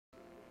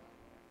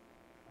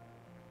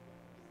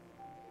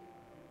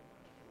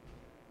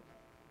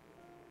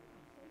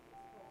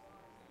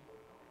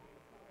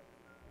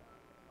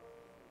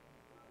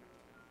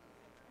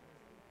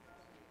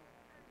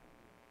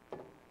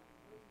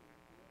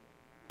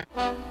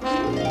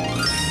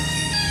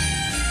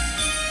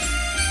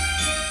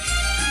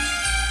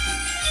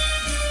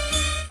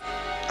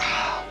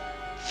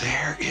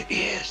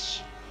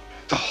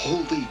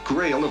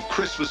grail of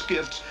Christmas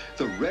gifts,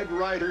 the Red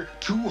Ryder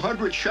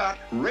 200-shot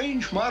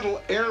range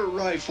model air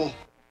rifle.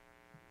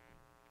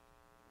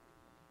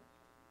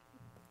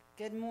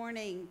 Good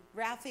morning.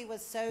 Ralphie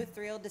was so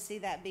thrilled to see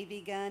that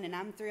BB gun, and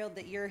I'm thrilled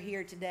that you're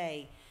here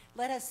today.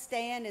 Let us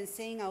stand and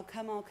sing "Oh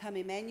Come, Oh Come,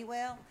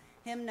 Emmanuel,"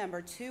 hymn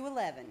number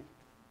 211.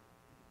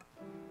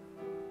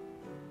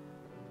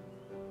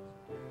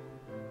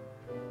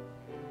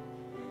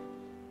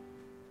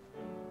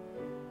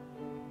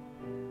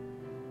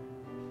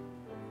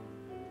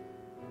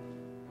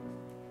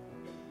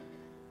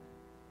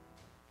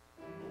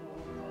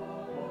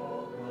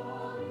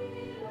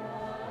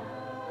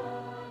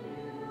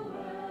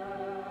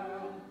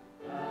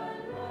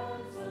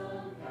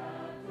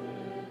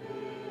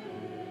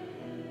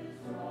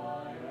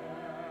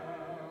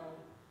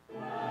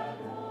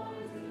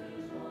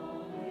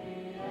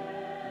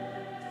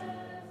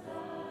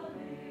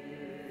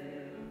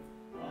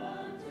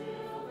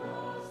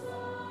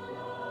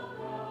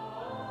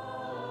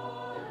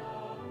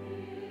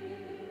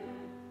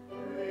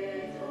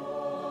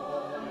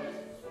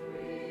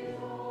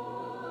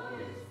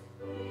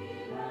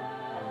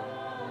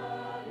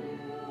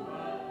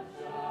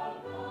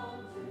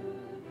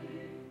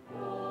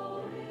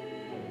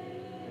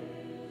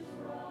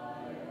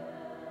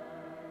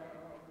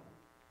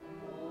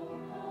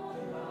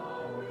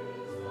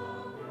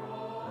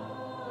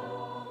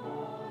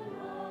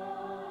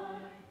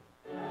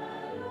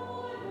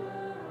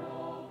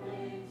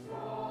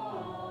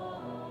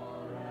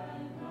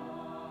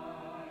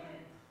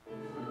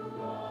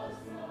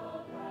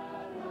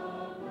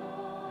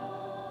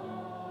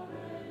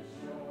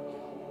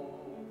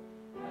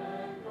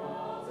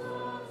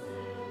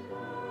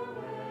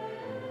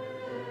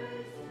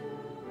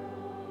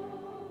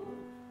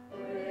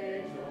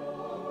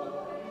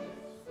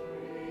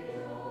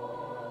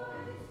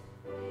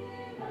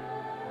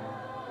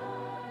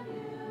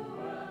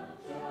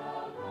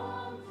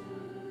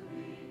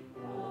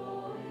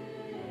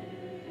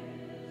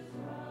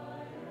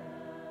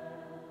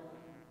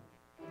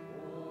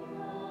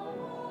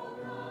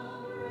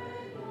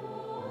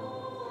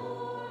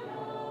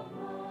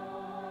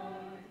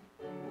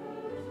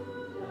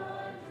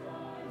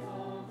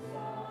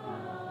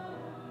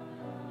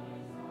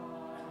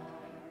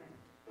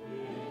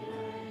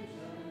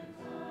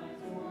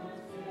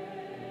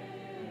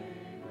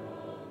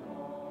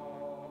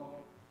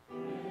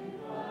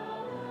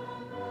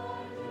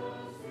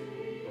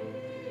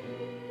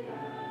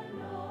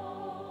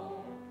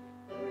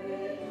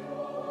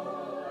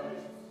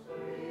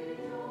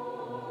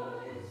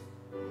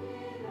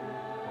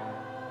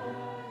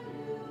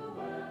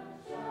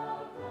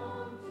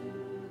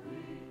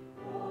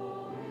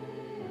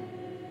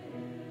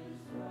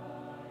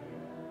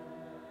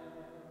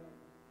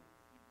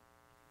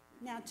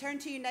 Now turn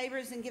to your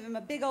neighbors and give them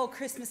a big old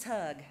Christmas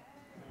hug.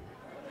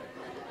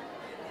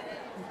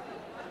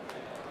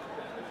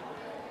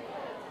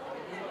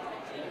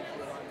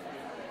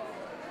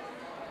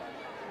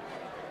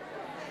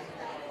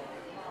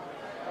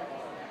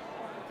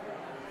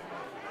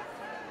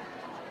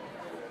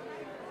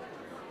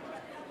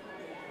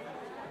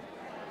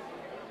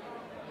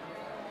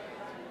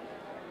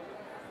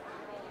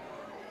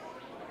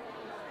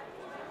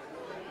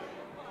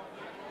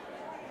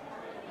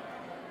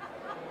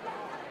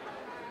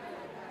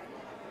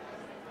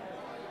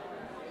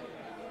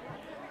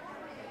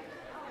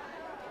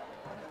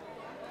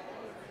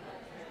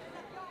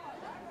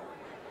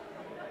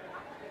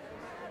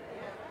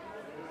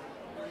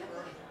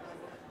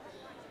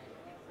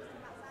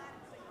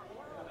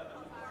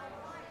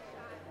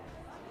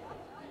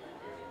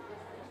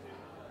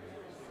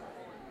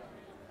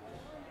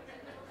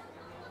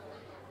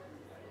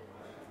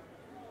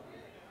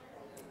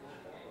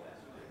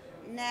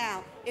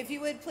 Now, if you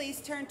would please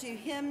turn to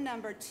hymn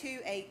number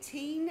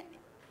 218,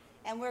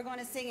 and we're going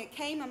to sing "It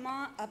Came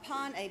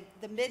Upon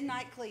the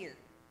Midnight Clear."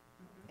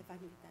 If I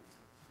can get that.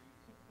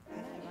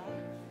 I know,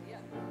 right? Yeah.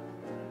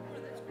 Or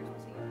that's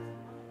Christmas hymns.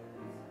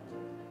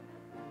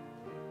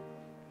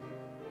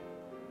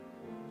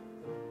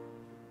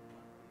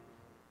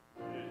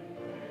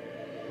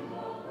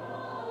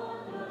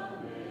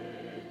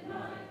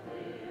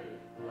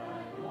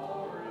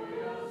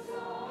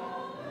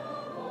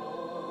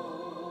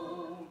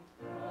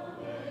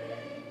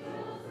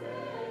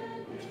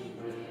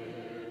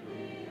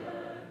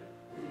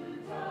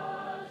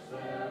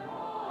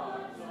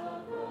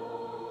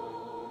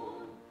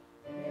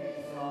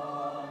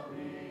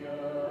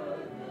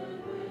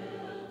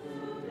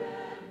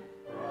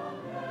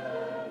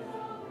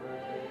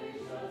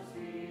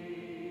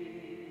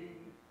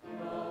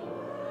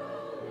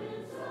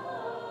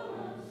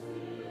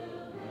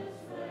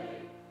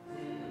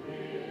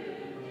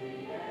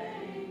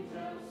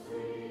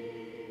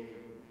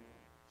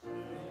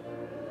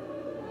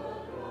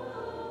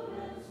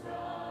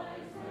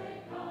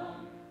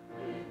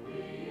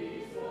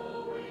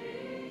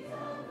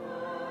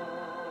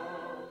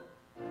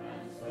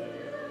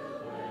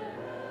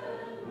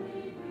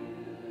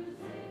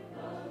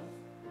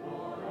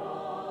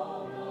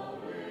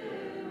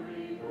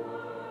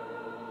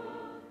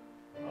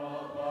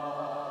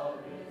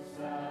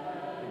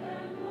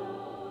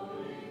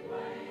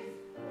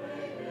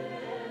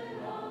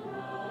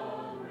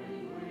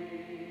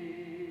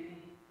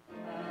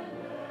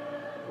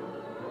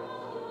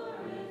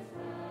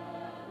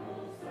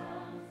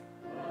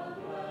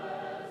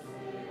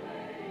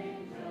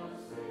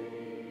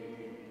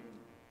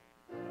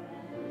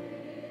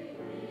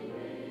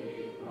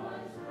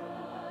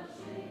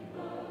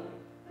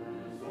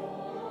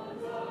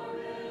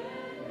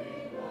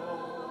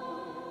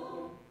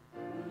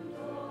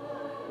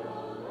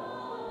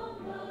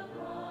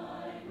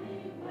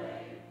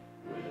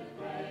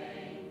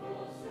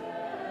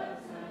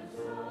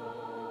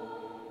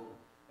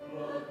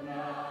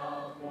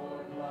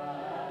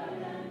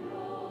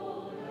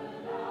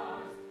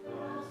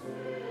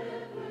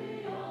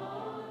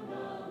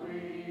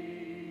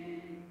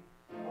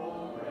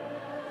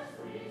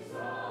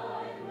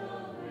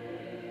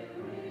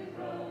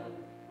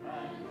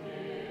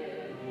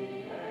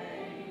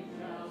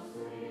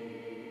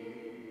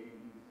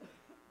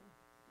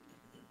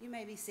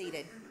 may be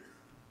seated.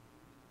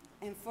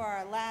 And for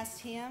our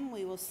last hymn,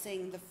 we will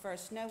sing the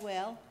first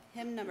Noel,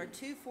 hymn number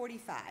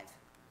 245.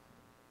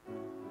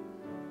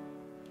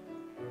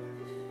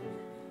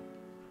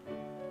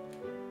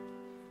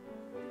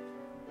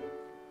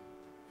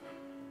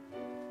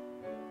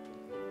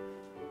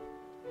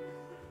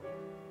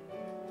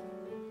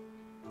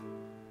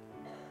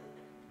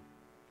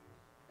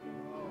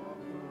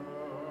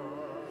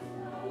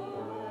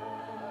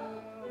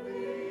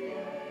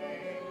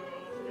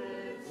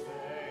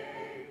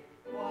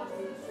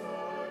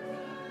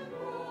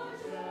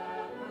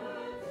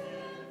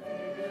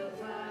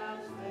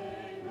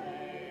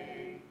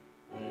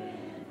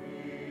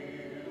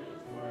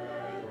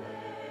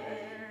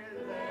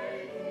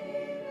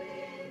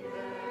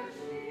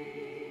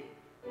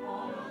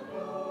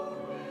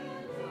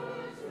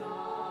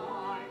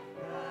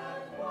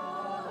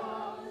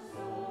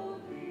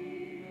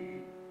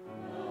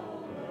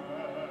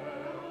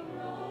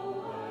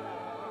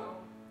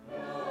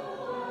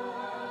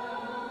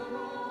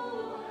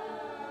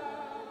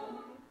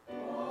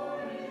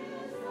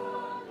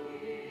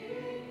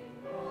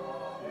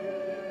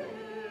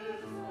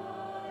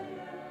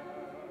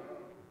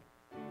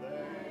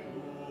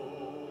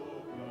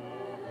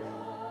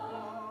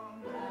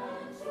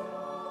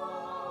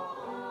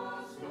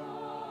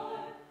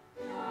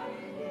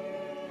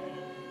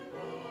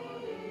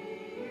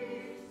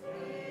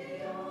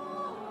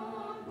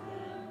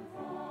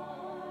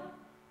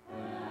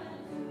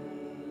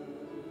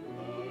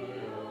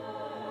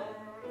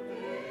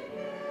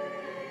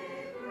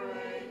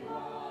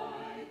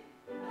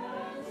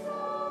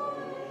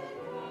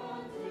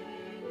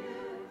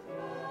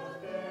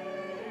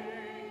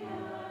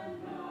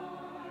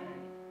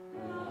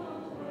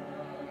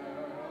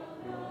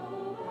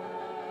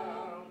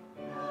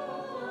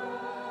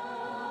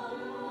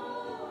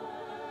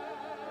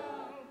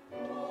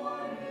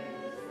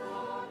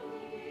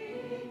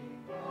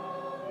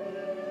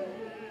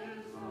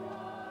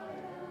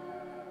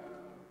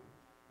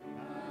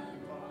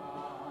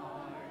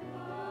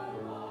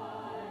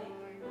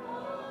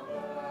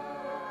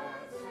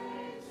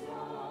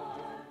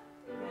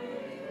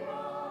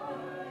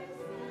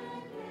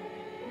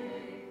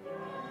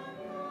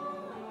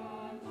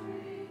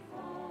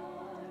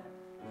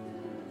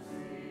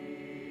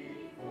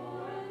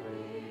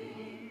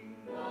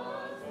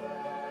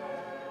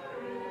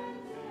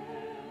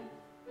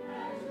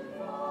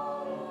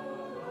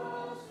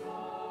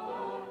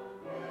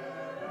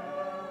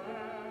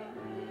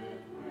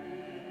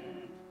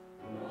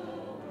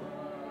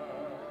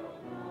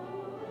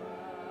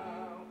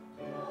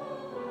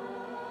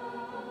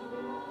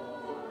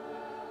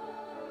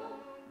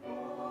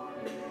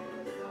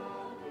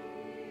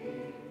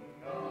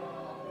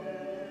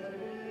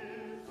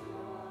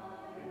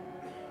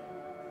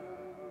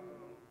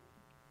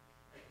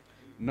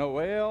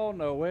 Noel,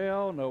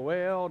 Noel,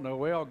 Noel,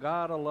 Noel.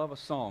 God, I love a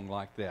song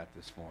like that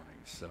this morning.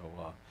 So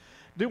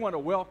do want to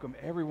welcome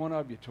every one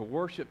of you to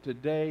worship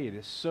today. It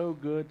is so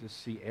good to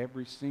see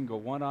every single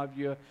one of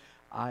you.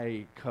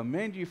 I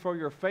commend you for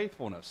your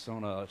faithfulness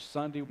on a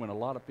Sunday when a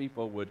lot of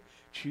people would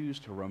choose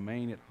to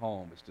remain at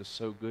home. It's just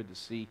so good to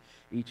see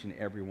each and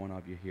every one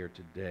of you here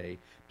today.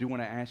 Do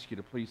want to ask you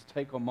to please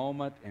take a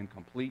moment and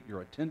complete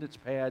your attendance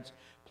pads.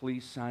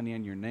 Please sign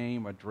in your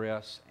name,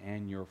 address,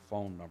 and your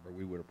phone number.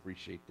 We would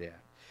appreciate that.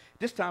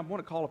 This time, I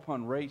want to call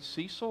upon Ray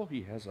Cecil.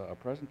 He has a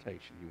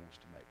presentation he wants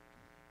to make.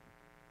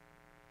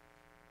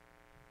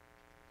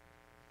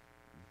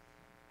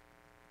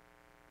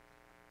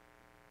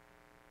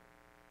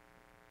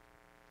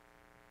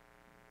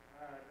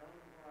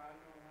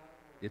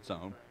 It's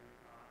on.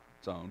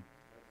 It's on.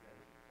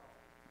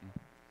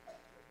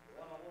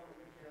 Well, I want to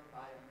wish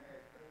everybody a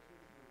Merry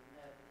Christmas from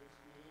the Methodist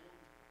men,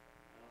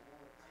 and I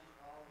want to thank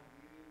all of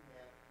you who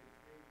have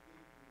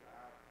contributed to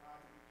our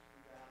projects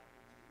throughout the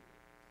year.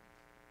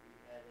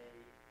 We've had a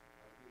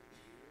good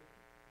year,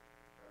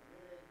 but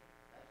really,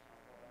 that's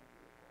not what I'm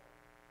here for.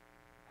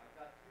 I've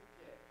got two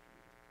checks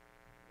here.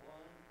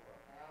 One for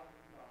 $1,000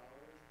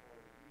 for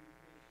the youth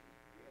mission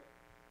trip,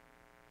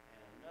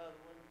 and another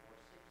one for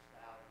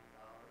 $6,000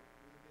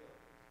 for the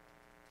building.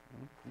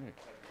 Okay.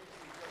 But this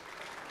is just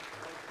a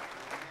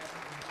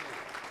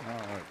All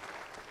right.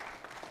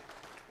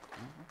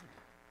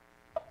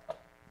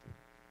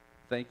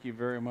 Thank you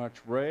very much,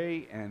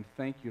 Ray, and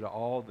thank you to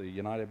all the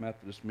United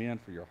Methodist men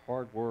for your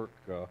hard work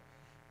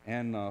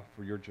and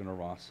for your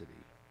generosity.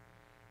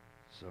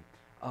 So,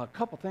 a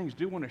couple things I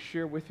do want to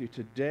share with you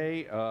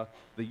today.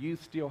 The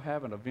youth still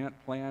have an event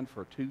planned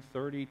for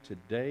 2:30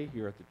 today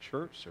here at the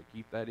church, so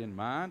keep that in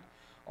mind.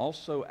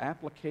 Also,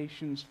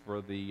 applications for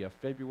the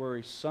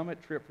February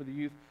summit trip for the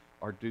youth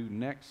are due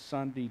next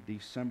Sunday,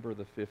 December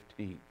the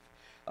 15th.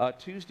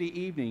 Tuesday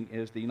evening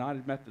is the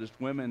United Methodist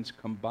Women's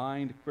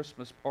Combined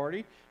Christmas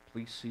Party.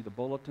 Please see the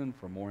bulletin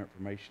for more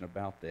information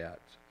about that.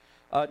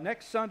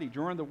 Next Sunday,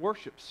 during the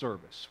worship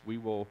service, we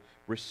will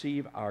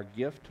receive our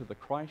gift to the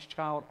Christ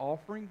Child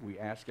offering. We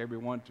ask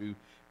everyone to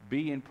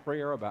be in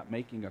prayer about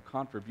making a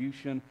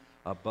contribution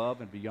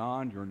above and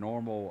beyond your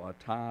normal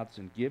tithes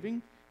and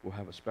giving. we'll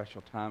have a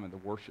special time in the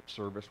worship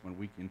service when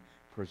we can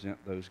present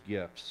those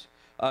gifts.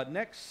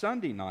 Next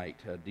Sunday night,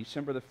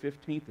 December the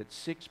 15th at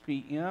 6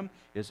 p.m.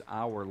 is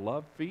our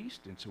Love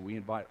Feast, and so we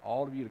invite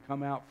all of you to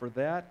come out for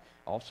that.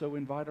 Also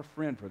invite a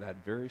friend for that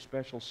very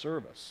special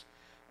service.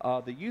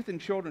 The Youth and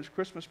Children's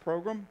Christmas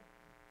program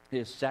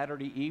is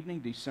Saturday evening,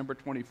 December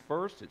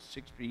 21st at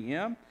 6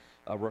 p.m.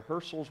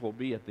 Rehearsals will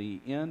be at the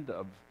end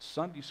of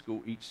Sunday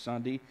school each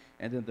Sunday,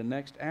 and then the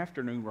next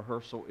afternoon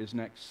rehearsal is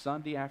next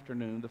Sunday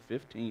afternoon, the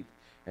 15th,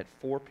 at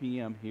 4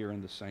 p.m. here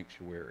in the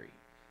sanctuary.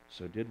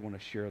 So did want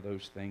to share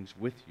those things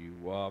with you.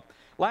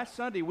 Last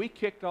Sunday, we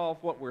kicked off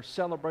what we're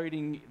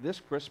celebrating this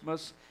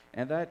Christmas,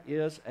 and that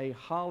is a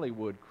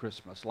Hollywood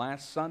Christmas.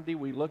 Last Sunday,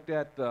 we looked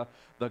at the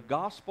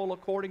Gospel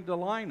according to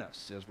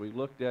Linus, as we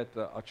looked at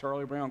A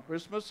Charlie Brown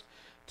Christmas.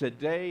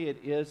 Today, it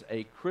is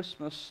a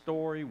Christmas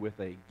story with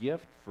a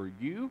gift for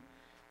you.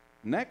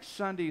 Next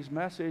Sunday's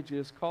message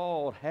is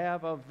called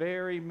Have a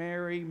Very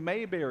Merry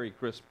Mayberry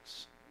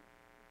Christmas.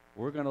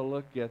 We're going to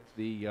look at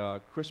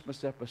the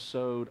Christmas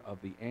episode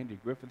of the Andy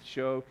Griffith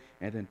Show,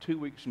 and then 2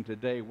 weeks from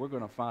today, we're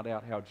going to find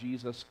out how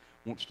Jesus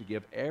wants to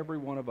give every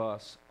one of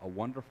us a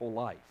wonderful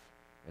life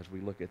as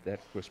we look at that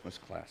Christmas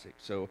classic.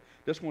 So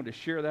just wanted to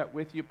share that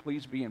with you.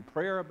 Please be in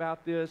prayer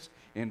about this.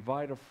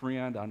 Invite a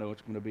friend. I know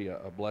it's going to be a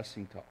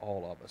blessing to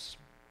all of us.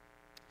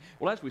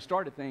 Well, as we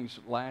started things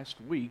last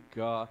week,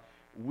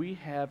 we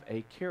have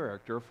a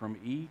character from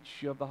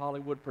each of the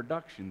Hollywood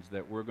productions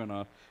that we're going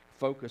to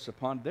focus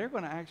upon. They're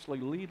going to actually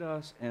lead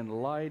us in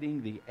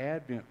lighting the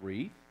Advent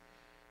wreath.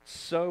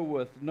 So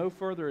with no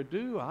further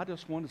ado, I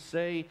just want to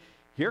say,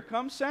 here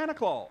comes Santa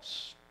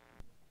Claus.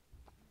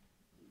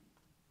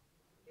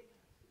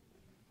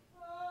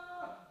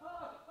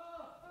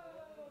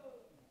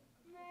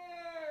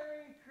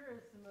 Merry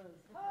Christmas.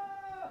 Ho,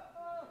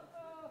 ho,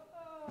 ho,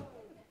 ho.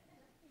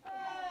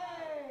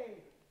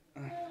 Hey,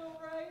 little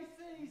Ray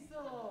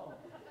Cecil.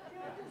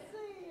 Good to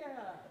see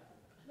ya.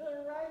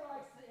 Little Ray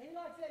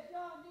likes that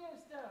John Deere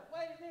stuff.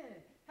 Wait a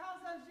minute. How's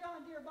those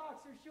John Deere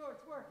boxer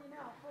shorts working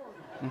out for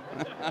you?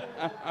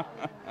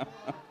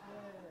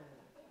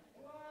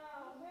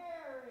 Wow,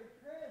 Merry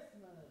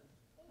Christmas.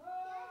 Ho,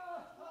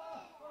 ho,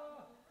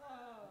 ho, ho.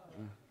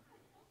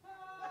 Ho,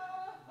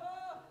 ho,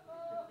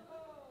 ho,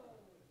 ho.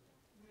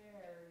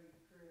 Merry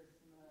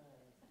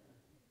Christmas.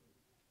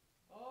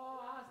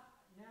 Oh,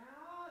 now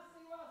I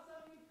see why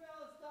some of you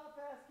fellas stop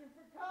asking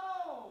for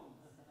combs.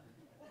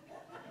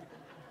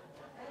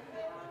 Ain't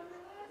been on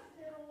the list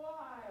in a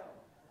while.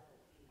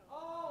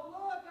 Oh,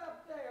 look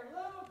up there,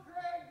 little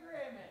Craig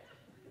Grimmett.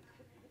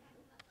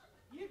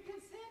 You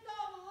can send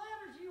all the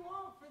letters you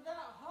want for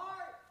that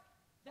heart.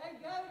 They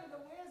go to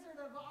the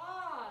Wizard of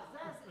Oz.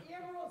 That's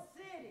Emerald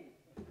City.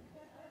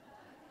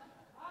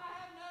 I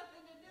have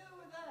nothing to do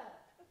with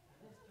that.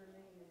 Mr.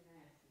 Lean and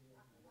Nasty.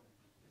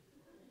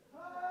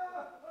 Ho,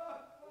 ho,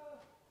 ho.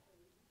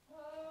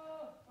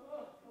 Ho,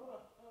 ho,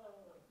 ho,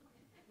 ho.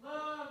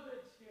 Love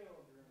the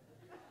children.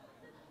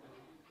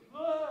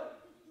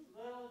 Look,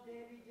 little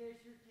Debbie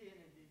Disher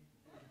Kennedy.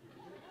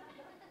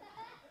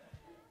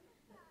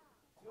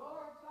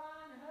 Your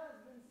fine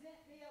husband sent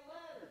me a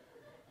letter.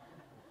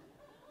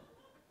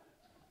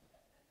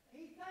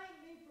 He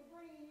thanked me for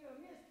bringing you a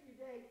mystery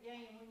date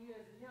game when you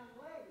was a young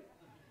lady.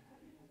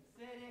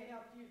 Said it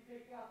helped you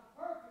pick out the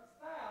perfect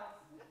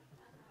spouse.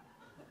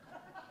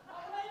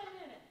 Oh, wait a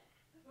minute.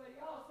 But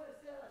he also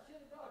said I should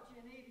have brought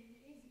you an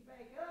easy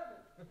bake oven.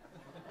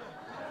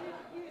 You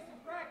could use some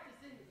practice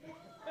in the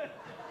kitchen.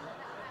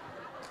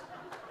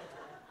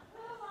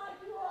 Oh, my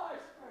you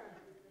Washburn.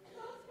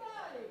 So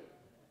Scotty.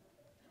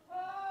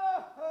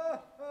 Oh,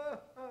 ho, ho,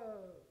 ho.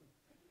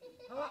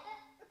 Ho.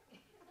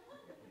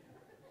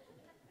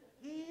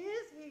 He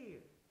is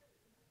here.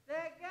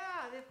 That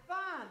guy that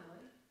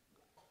finally,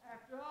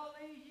 after all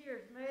these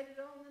years, made it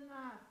on the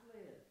nice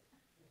list.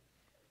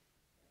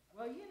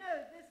 Well, you know,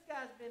 this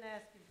guy's been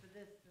asking for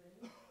this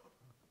thing.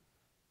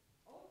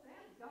 Oh,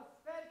 Santa's got the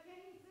fatty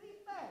can't even see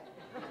his bag.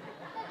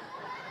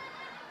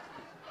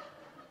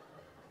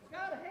 You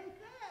gotta hate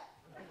that.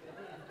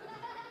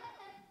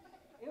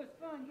 It was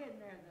fun getting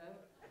there, though.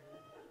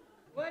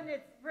 Wasn't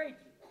it,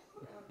 preacher?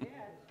 Oh,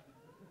 yeah.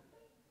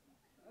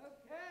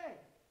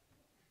 Okay.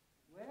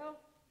 Well,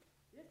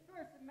 this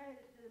person made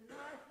it to the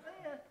nice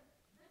list.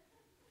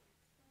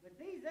 But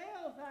these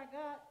L's I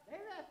got, they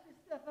wrapped this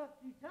stuff up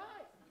too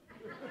tight.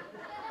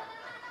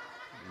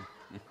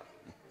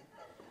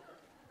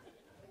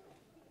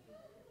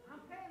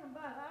 I'm paying them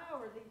by the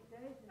hour these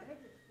days, and they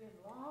just spend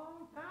a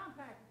long time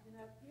packaging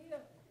up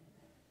gifts.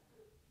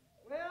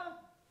 Well,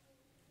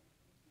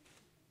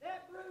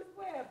 that Bruce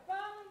Webb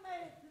finally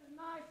made it to the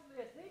nice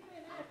list. He's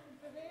been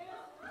asking for this.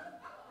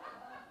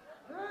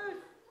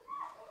 Bruce,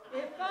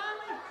 it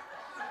finally,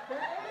 the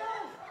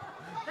L's,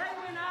 they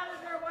went out of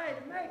their way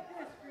to make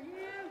this for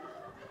you.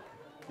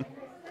 And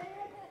they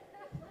said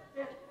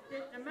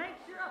that to make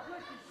sure I put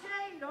the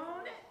shade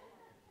on it,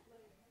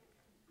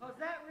 because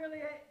that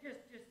really just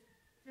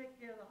took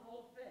care of the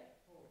whole thing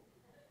for you.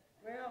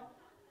 Well,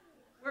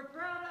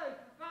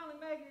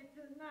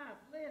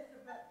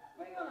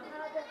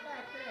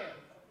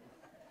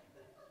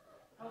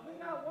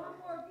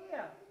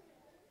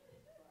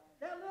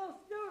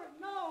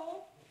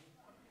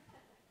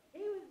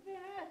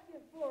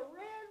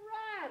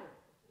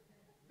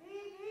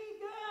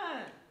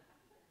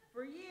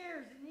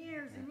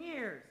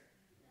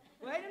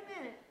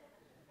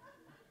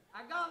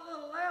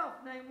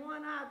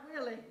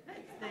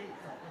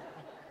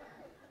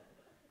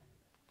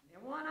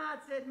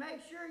 said,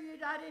 make sure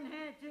I didn't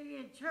hand it to you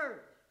in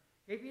church.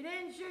 If you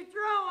didn't shoot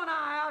your own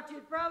eye out,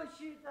 you'd probably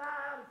shoot the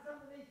eye out of some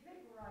of these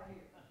people right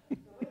here. So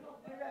we're going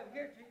to put it over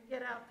here till you can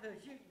get out to a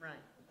shooting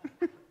range.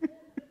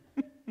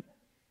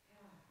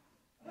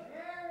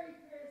 Merry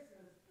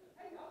Christmas.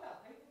 Hey, y'all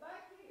got people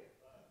back here.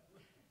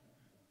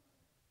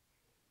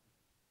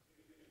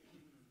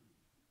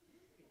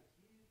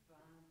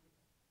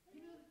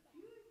 You know, a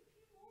few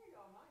more of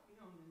y'all might be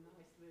on the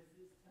nice list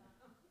this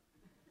time.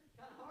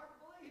 Kind of hard to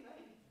believe,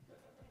 ain't it?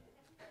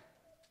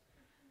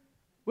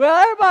 Well,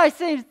 everybody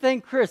seems to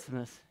think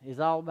Christmas is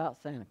all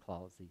about Santa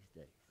Claus these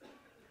days.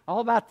 All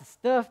about the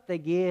stuff they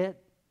get.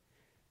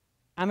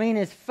 I mean,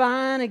 as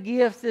fine a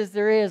gift as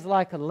there is,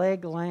 like a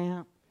leg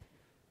lamp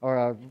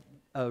or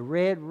a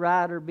Red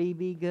Ryder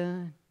BB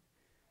gun,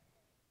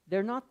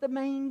 they're not the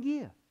main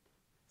gift.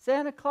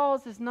 Santa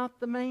Claus is not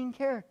the main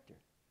character.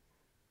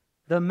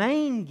 The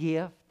main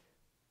gift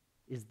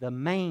is the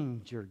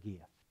manger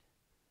gift.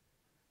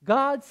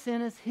 God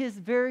sent us His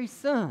very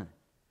Son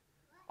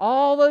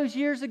all those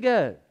years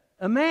ago.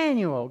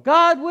 Emmanuel,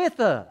 God with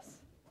us.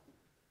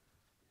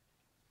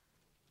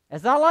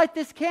 As I light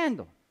this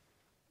candle,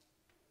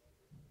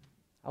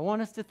 I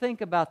want us to think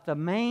about the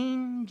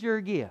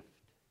manger gift.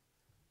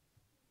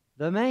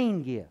 The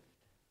main gift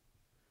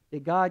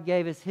that God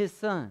gave us His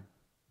Son.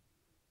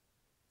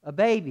 A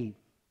baby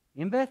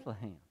in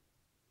Bethlehem,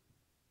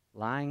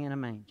 lying in a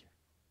manger.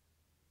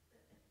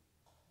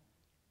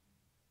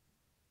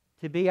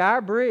 To be our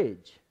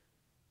bridge.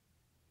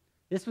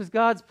 This was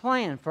God's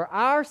plan for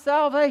our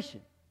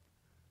salvation.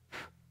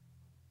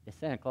 If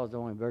Santa Claus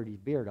don't want to burn his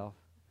beard off.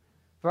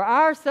 For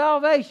our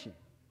salvation.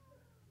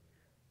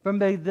 From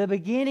the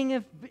beginning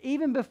of,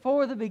 even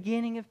before the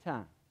beginning of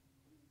time.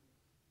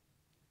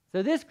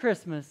 So this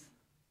Christmas,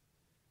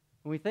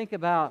 when we think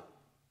about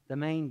the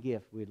main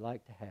gift we'd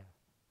like to have,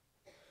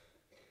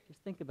 just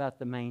think about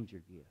the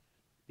manger gift.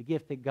 The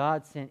gift that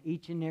God sent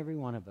each and every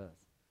one of us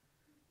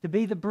to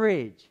be the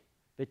bridge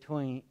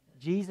between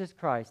Jesus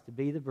Christ, to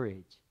be the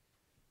bridge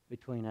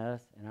between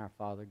us and our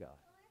Father God.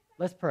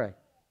 Let's pray.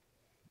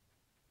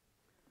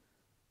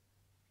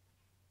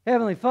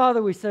 Heavenly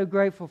Father, we're so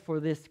grateful for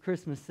this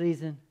Christmas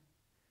season.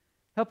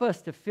 Help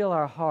us to fill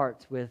our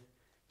hearts with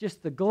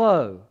just the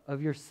glow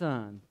of your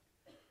Son,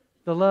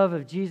 the love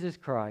of Jesus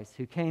Christ,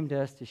 who came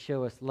to us to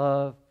show us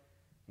love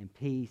and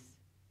peace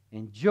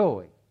and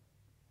joy,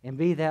 and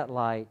be that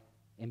light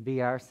and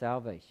be our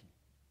salvation.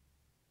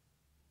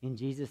 In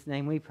Jesus'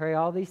 name we pray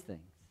all these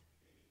things.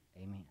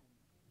 Amen.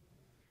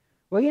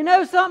 Well, you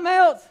know something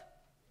else?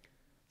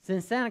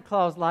 Since Santa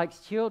Claus likes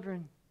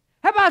children,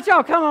 how about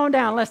y'all come on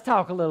down? Let's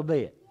talk a little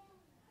bit.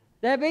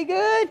 That be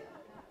good?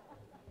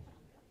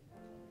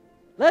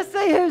 Let's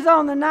see who's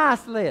on the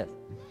nice list.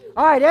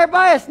 All right,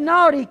 everybody that's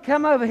naughty,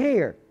 come over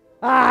here.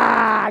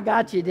 Ah, I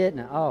got you,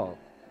 didn't I? Oh.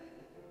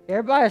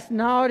 Everybody that's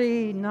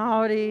naughty,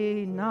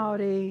 naughty,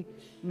 naughty,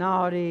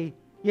 naughty.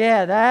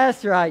 Yeah,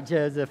 that's right,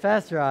 Joseph.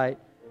 That's right.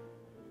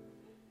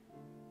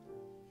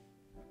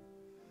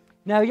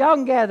 Now, y'all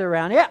can gather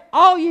around. Yeah,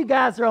 all you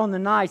guys are on the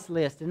nice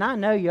list, and I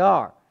know you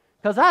are,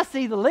 because I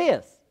see the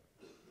list.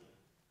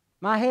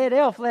 My head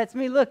elf lets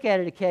me look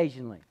at it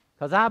occasionally,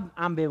 because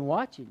I've been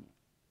watching you.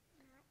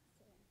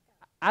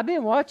 I've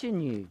been watching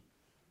you.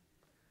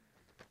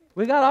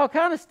 We got all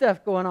kind of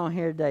stuff going on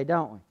here today,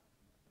 don't we?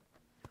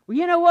 Well,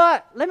 you know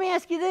what? Let me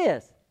ask you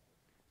this.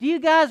 Do you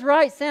guys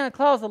write Santa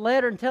Claus a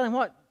letter and tell him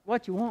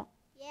what you want?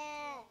 Yeah.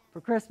 For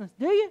Christmas?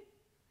 Do you?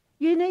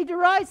 You need to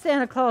write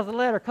Santa Claus a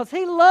letter because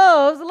he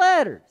loves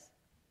letters.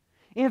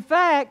 In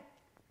fact,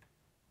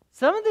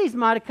 some of these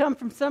might have come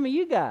from some of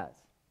you guys.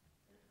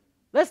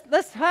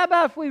 How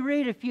about if we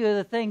read a few of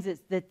the things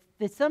that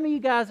some of you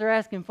guys are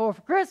asking for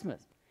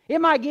Christmas? It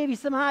might give you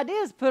some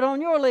ideas to put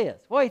on your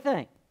list. What do you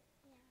think?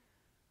 Yeah.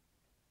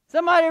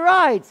 Somebody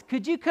writes,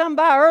 could you come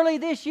by early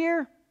this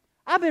year?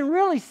 I've been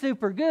really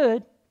super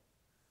good,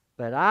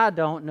 but I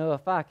don't know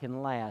if I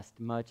can last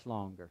much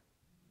longer.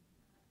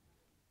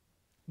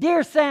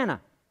 Dear Santa,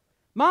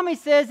 Mommy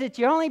says that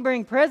you only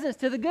bring presents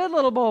to the good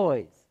little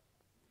boys.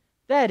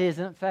 That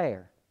isn't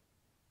fair.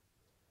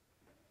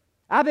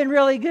 I've been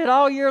really good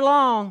all year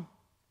long,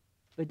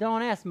 but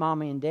don't ask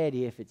Mommy and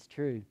Daddy if it's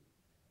true.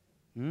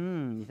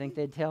 You think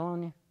they'd tell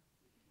on you?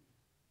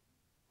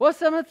 What's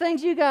some of the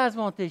things you guys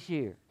want this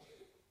year?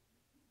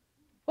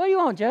 What do you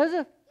want,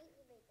 Joseph?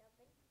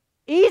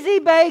 Easy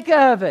bake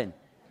oven.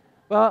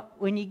 Well,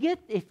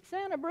 if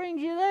Santa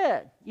brings you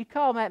that, you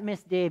call that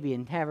Miss Debbie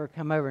and have her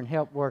come over and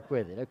help work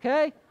with it,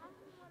 okay?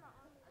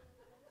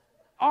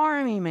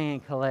 Army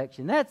Man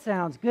collection. That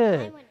sounds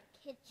good.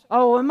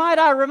 Oh, and might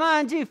I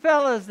remind you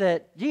fellas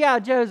that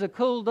G.I. Joe's a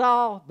cool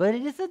doll, but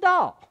it is a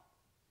doll.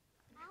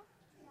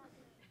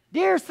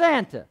 Dear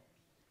Santa,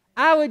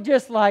 I would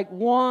just like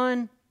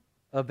one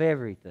of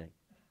everything.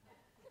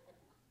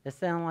 That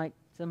sound like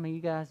some of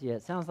you guys? Yeah,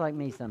 it sounds like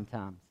me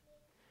sometimes.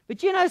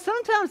 But you know,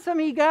 sometimes some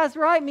of you guys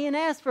write me and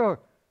ask for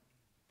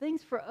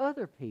things for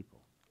other people.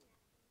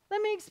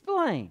 Let me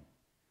explain.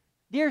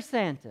 Dear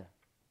Santa,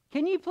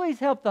 can you please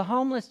help the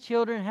homeless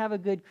children have a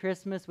good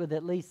Christmas with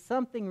at least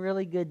something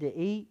really good to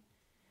eat?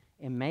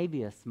 and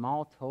maybe a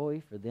small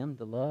toy for them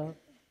to love?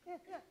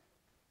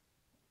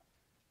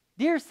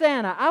 Dear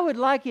Santa, I would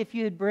like if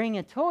you'd bring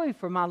a toy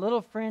for my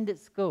little friend at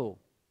school.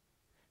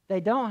 They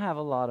don't have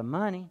a lot of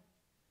money,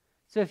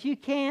 so if you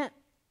can't,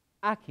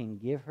 I can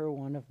give her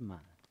one of mine.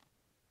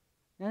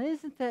 Now,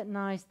 isn't that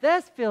nice?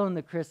 That's feeling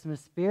the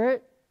Christmas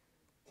spirit.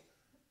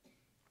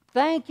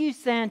 Thank you,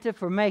 Santa,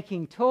 for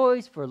making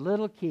toys for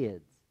little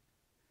kids.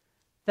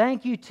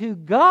 Thank you to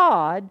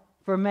God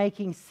for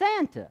making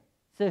Santa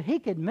so he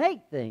could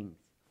make things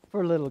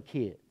for little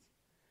kids.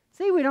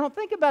 See, we don't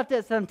think about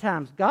that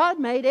sometimes. God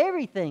made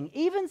everything,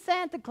 even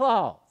Santa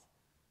Claus.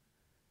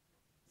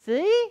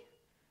 See?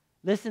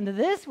 Listen to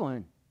this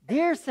one.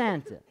 Dear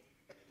Santa,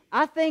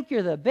 I think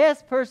you're the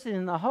best person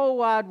in the whole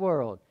wide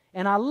world,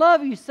 and I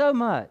love you so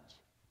much.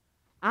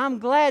 I'm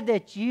glad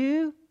that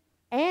you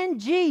and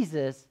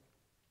Jesus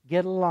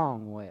get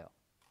along well.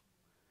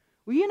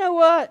 Well, you know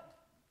what?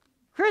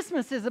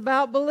 Christmas is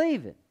about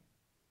believing.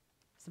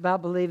 It's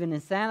about believing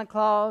in Santa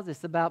Claus.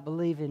 It's about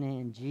believing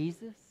in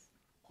Jesus.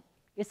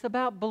 It's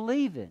about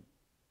believing.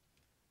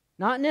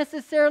 Not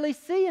necessarily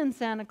seeing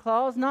Santa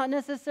Claus, not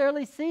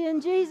necessarily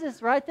seeing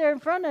Jesus right there in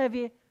front of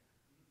you,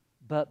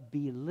 but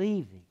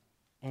believing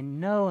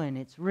and knowing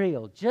it's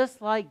real,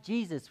 just like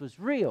Jesus was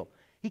real.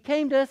 He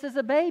came to us as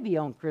a baby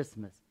on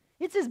Christmas.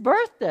 It's his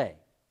birthday.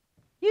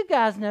 You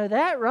guys know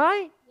that,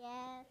 right?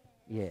 Yes.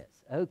 Yes,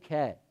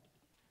 okay.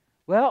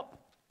 Well,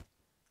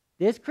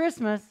 this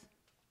Christmas,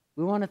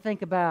 we want to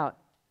think about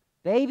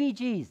baby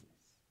Jesus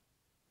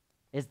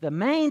is the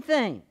main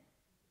thing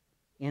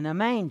in a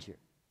manger.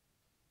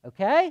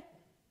 Okay?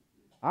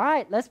 All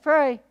right, let's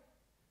pray.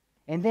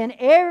 And then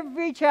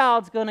every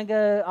child's going to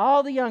go,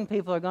 all the young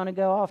people are going to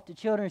go off to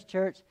children's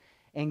church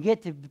and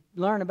get to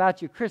learn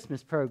about your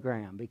Christmas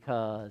program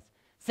because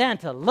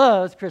Santa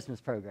loves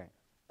Christmas programs.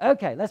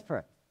 Okay, let's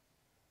pray.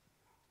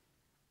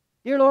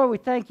 Dear Lord, we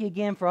thank you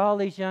again for all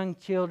these young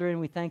children.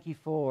 We thank you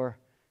for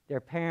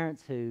their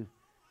parents who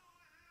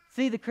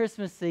see the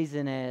Christmas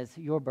season as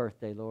your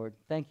birthday, Lord.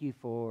 Thank you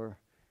for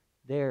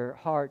their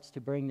hearts to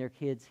bring their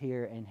kids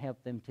here and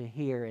help them to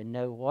hear and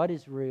know what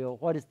is real,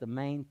 what is the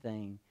main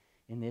thing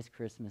in this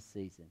Christmas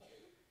season.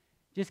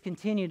 Just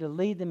continue to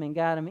lead them and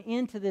guide them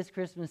into this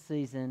Christmas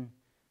season,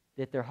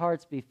 that their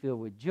hearts be filled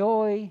with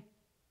joy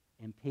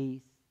and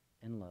peace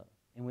and love.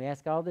 And we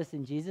ask all this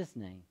in Jesus'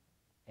 name.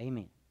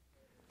 Amen.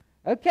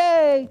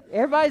 Okay,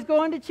 everybody's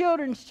going to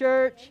children's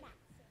church.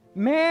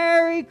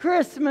 Merry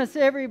Christmas,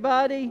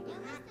 everybody.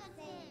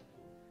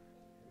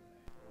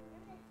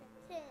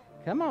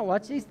 Come on,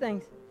 watch these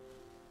things.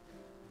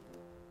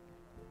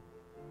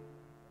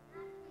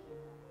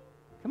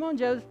 Come on,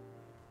 Joseph.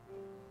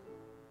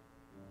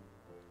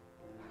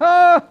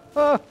 Ho,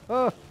 ho,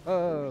 ho,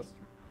 ho.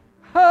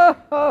 Ho,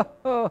 ho,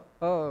 ho,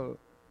 ho.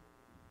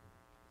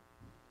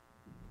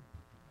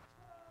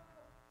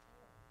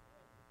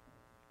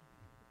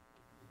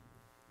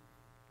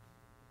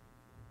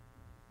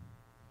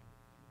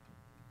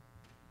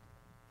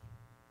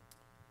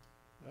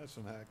 That's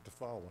an act to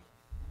follow.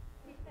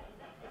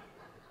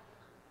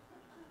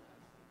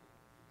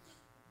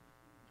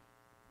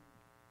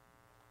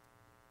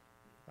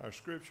 Our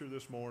scripture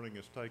this morning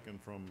is taken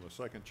from the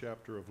second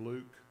chapter of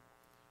Luke,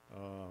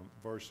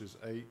 verses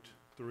 8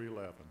 through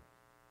 11.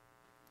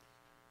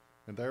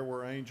 And there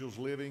were angels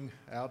living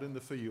out in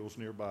the fields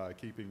nearby,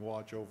 keeping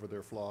watch over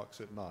their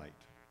flocks at night.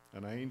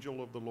 An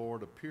angel of the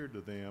Lord appeared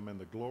to them, and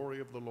the glory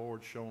of the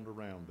Lord shone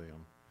around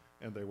them,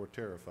 and they were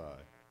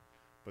terrified.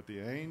 But the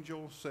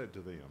angel said to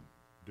them,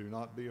 "Do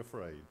not be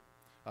afraid.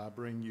 I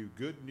bring you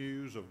good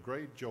news of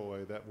great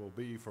joy that will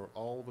be for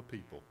all the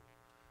people.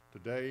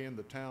 Today in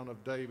the town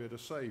of David a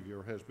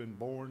Savior has been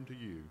born to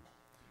you.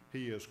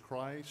 He is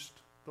Christ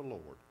the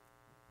Lord."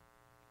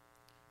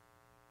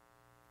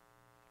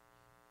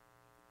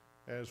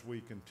 As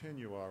we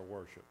continue our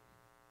worship,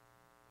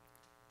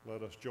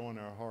 let us join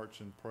our hearts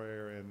in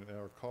prayer, and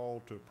our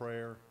call to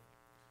prayer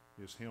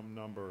is hymn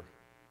number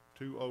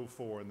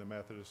 204 in the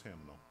Methodist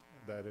hymnal.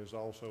 That is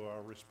also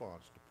our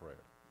response to prayer.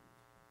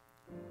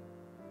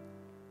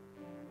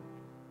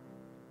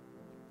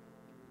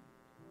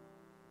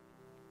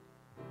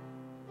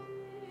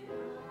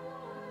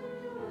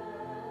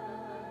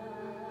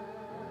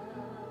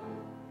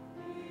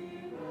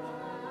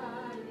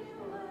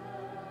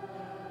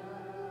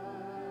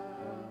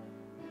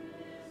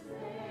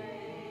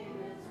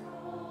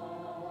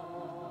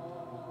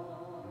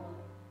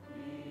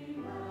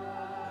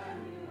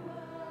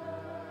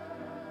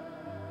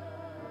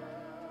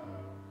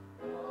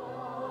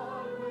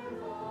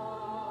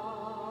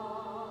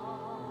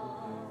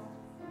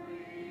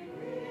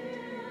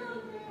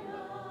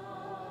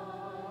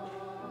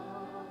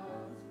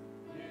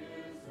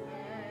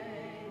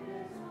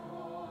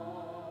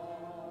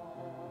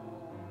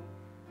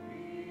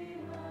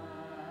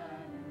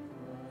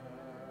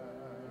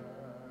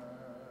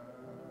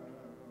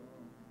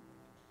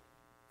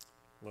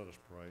 Let us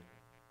pray.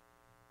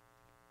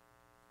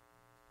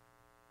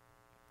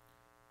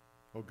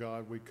 Oh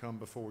God, we come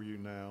before you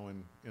now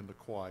in the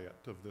quiet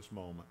of this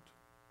moment.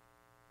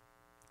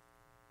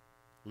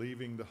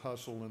 leaving the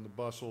hustle and the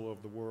bustle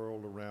of the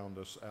world around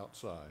us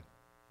outside.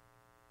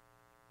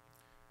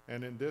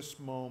 And in this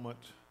moment,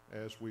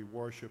 as we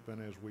worship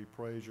and as we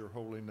praise your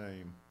holy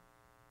name,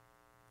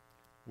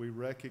 we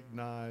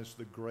recognize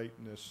the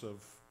greatness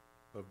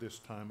of this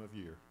time of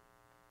year.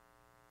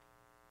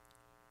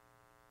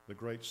 The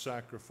great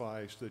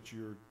sacrifice that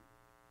you're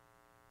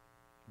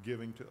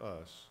giving to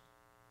us.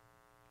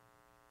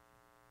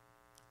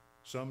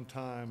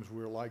 Sometimes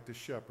we're like the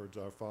shepherds,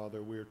 our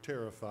Father. We're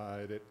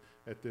terrified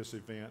at this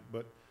event,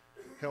 but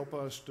help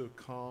us to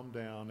calm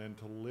down and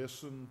to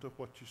listen to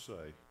what you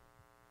say.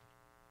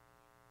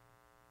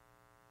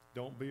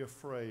 Don't be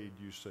afraid,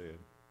 you said,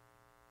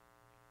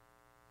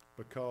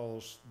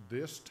 because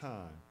this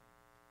time,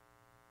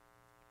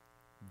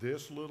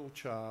 this little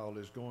child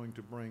is going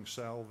to bring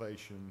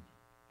salvation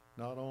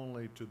not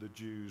only to the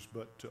Jews,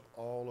 but to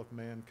all of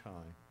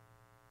mankind.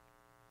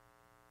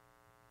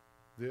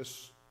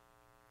 This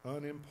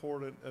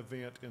unimportant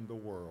event in the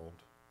world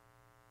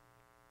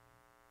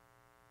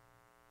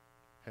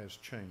has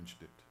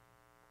changed it.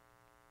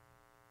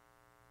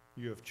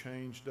 You have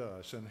changed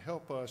us, and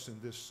help us in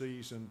this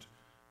season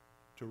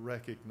to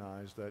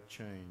recognize that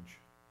change.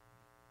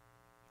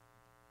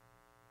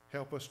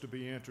 Help us to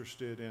be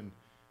interested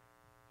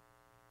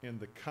in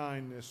the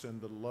kindness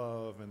and the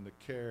love and the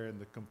care and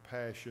the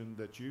compassion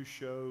that you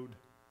showed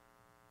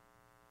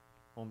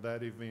on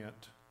that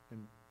event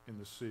in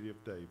the city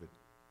of David.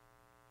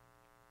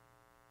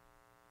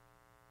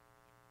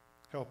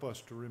 Help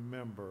us to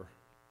remember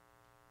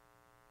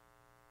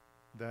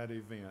that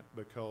event,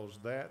 because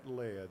that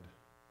led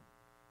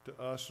to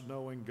us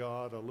knowing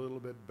God a little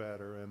bit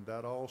better, and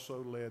that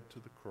also led to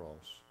the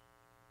cross.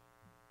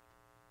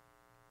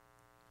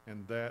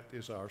 And that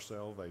is our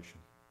salvation.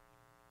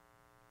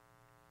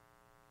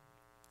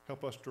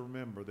 Help us to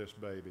remember this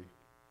baby.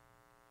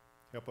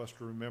 Help us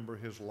to remember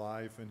his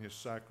life and his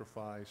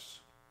sacrifice,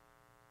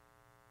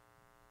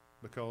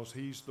 because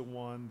he's the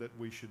one that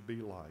we should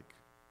be like.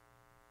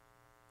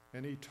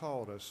 And he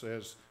taught us,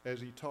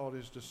 as he taught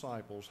his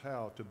disciples,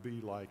 how to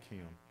be like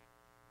him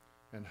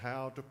and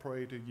how to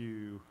pray to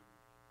you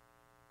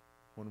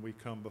when we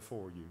come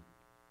before you.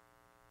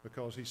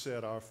 Because he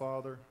said, "Our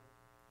Father,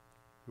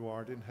 who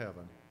art in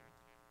heaven,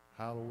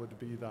 hallowed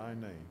be thy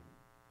name.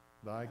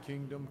 Thy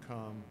kingdom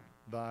come,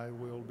 thy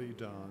will be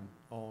done,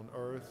 on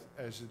earth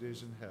as it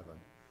is in heaven.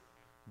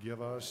 Give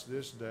us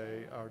this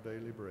day our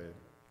daily bread,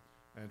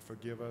 and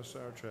forgive us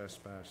our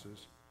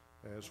trespasses,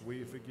 as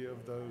we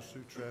forgive those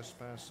who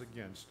trespass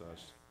against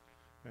us.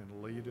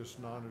 And lead us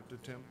not into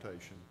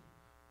temptation,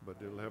 but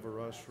deliver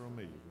us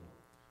from evil.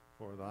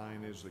 For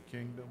thine is the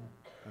kingdom,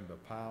 and the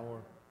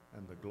power,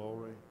 and the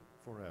glory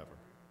forever.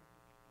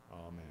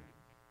 Amen."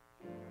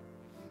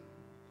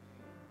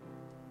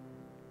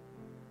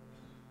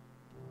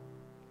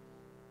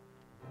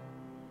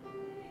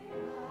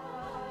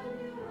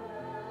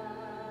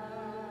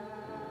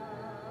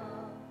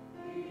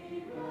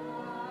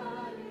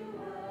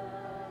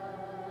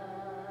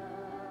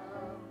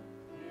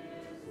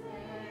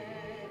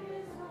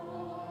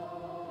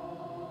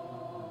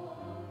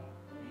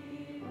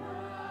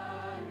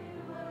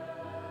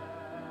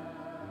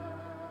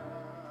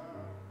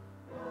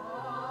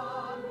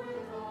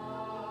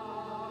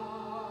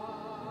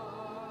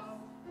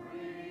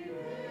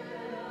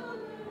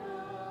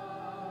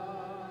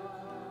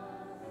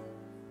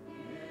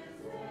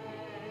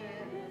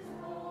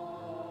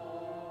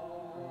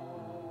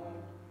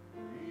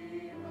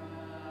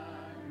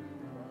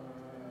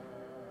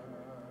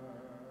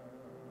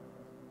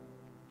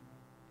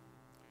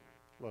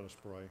 Let us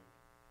pray.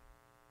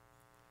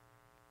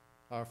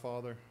 Our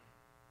Father,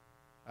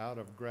 out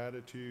of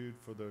gratitude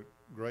for the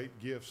great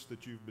gifts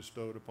that you've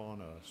bestowed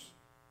upon us,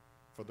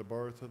 for the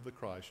birth of the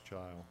Christ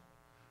child,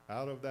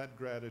 out of that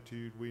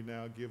gratitude we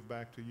now give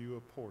back to you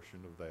a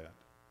portion of that,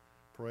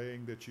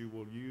 praying that you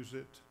will use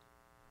it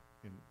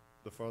in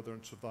the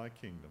furtherance of thy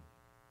kingdom.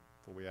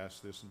 For we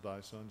ask this in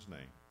thy Son's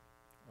name.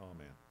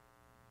 Amen.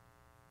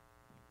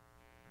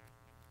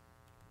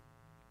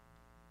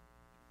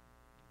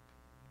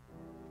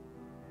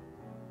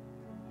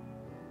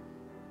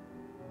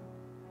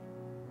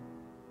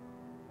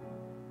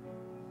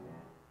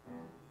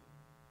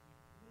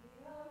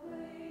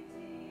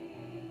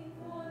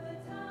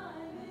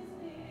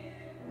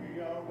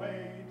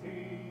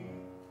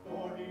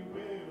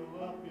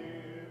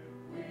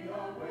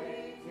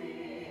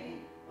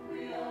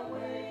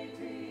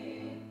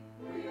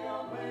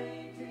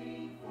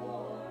 Waiting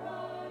for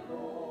our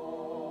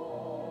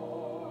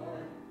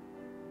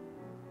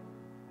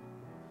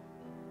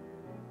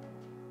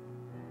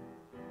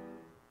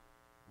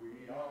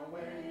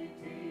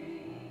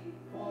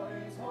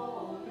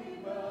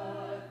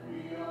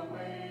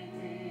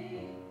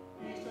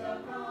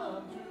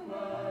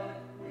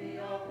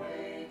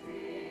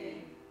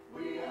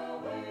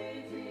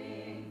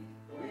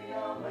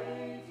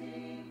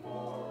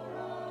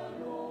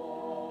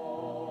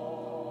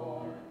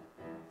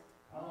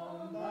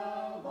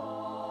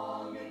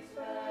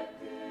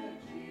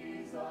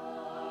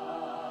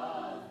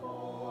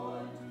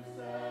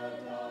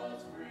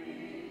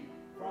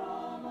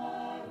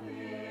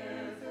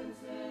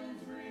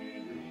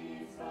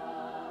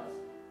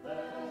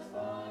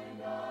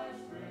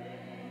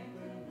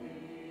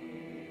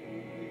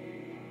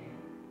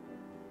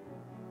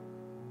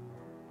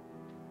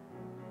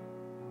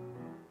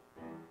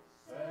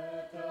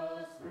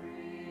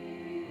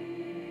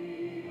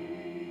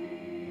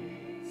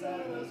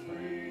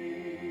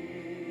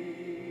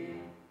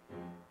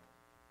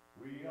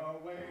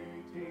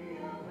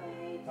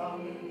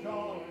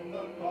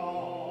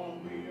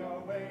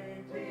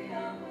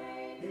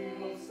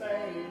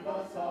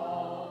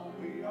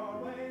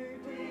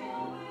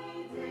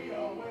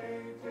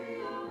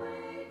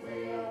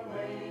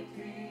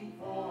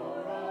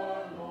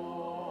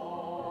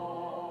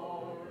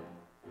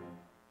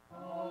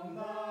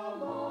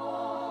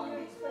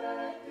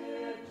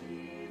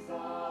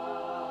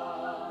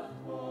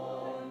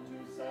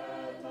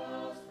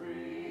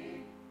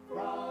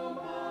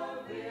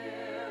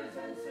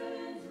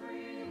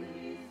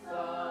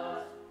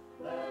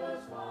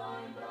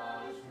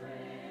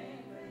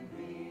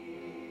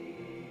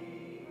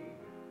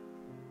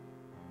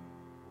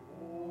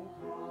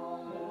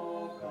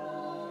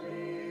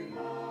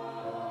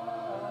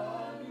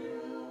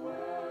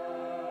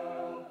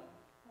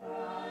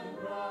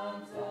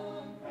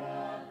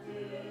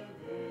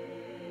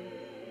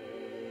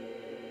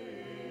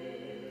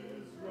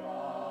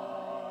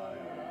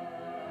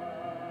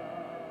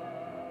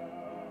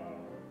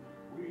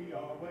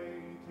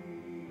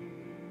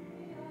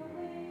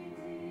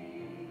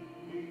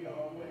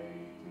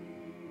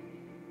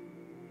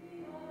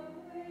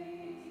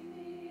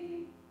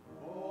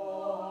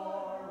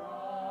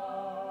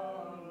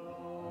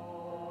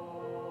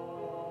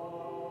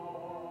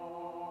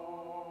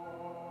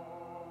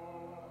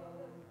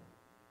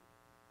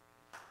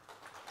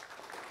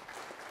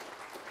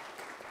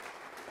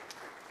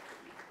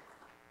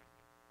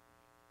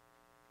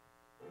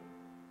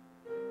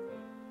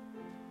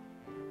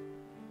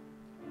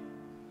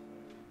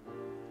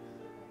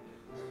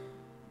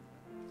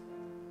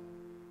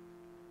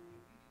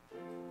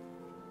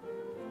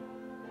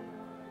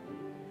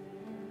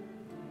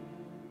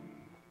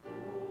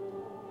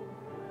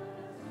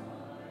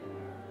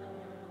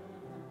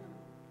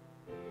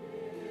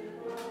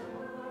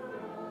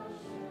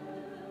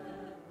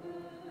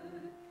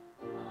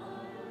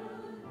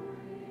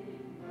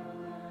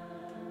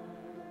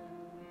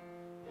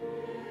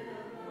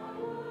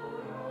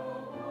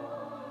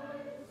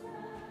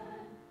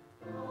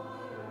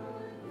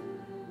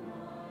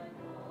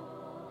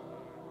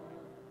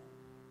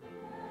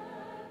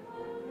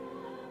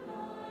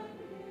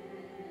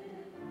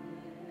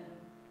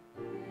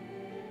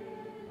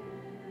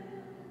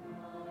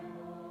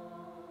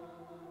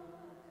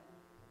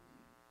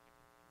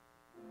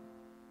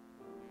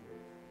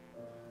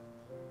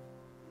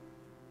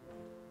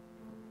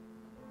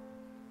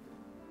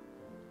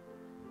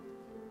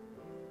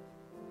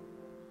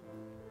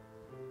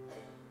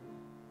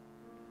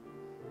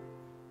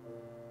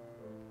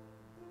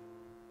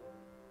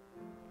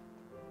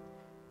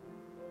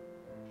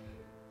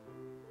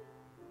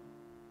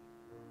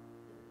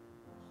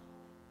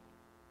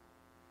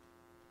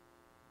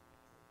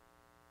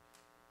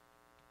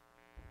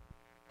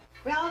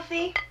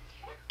Ralphie,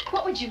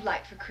 what would you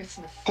like for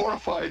Christmas?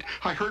 Horrified,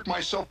 I heard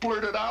myself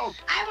blurted out.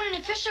 I want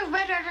an official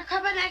Red Ryder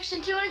Carbine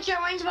Action 200 Jet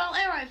Range Battle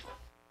Air Rifle.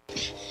 No,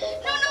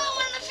 I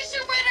want an official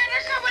Red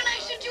Ryder Carbine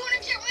Action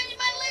 200 Jet Range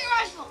Battle Air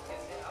Rifle.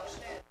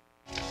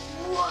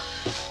 Whoa.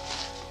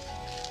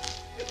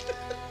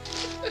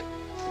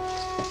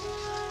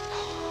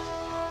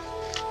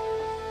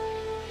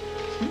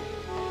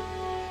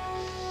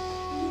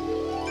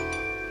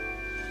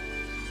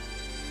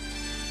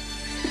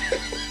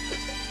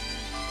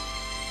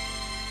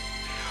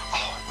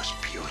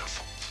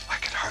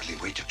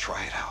 Wait to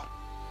try it out.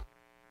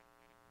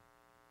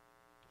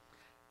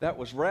 That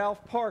was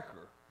Ralph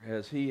Parker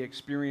as he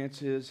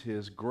experiences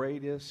his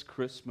greatest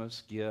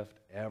Christmas gift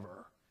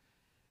ever.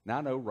 Now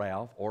I know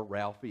Ralph, or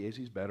Ralphie as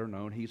he's better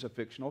known, he's a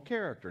fictional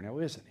character now,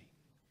 isn't he?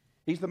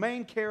 He's the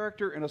main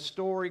character in a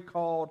story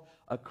called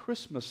A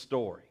Christmas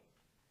Story.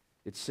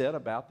 It's set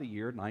about the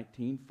year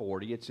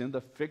 1940. It's in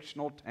the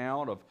fictional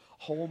town of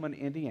Holman,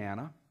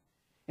 Indiana.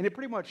 And it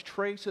pretty much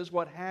traces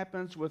what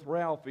happens with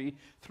Ralphie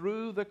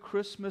through the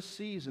Christmas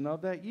season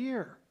of that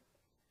year.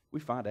 We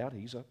find out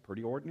he's a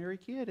pretty ordinary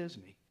kid,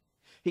 isn't he?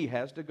 He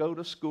has to go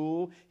to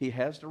school. He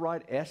has to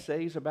write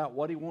essays about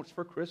what he wants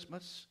for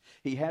Christmas.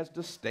 He has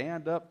to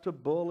stand up to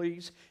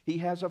bullies. He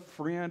has a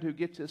friend who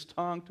gets his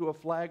tongue to a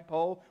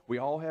flagpole. We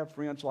all have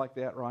friends like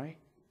that, right?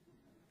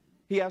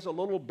 He has a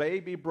little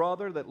baby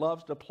brother that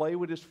loves to play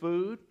with his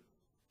food.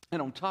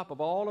 And on top of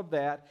all of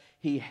that,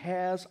 he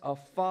has a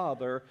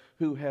father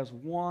who has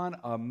won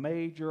a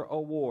major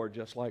award,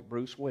 just like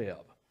Bruce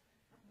Webb,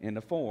 in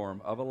the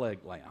form of a leg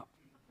lamp.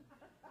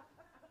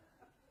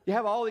 You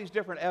have all these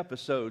different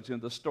episodes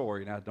in the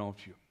story now,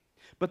 don't you?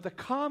 But the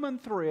common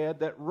thread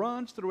that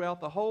runs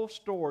throughout the whole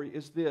story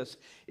is this.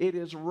 It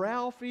is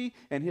Ralphie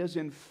and his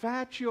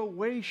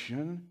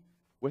infatuation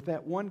with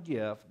that one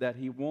gift that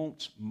he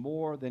wants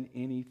more than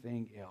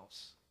anything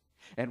else.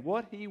 And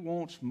what he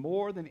wants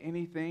more than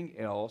anything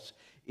else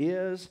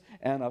is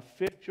an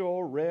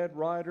official Red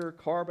Ryder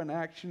Carbine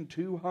Action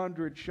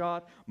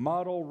 200-shot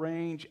model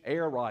range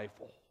air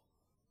rifle,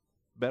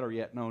 better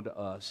yet known to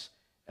us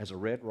as a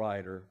Red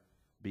Ryder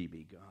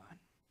BB gun.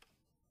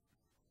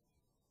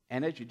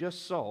 And as you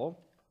just saw,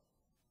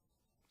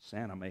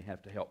 Santa may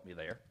have to help me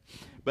there,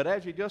 but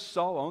as you just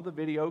saw on the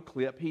video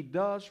clip, he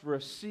does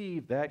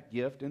receive that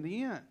gift in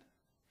the end.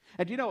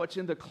 And you know, it's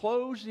in the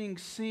closing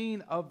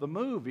scene of the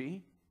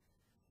movie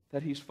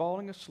that he's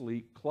falling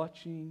asleep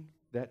clutching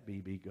that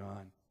BB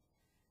gun.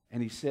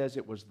 And he says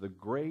it was the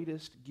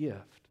greatest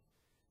gift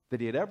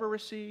that he had ever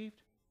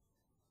received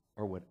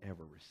or would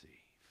ever receive.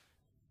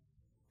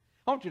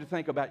 I want you to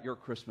think about your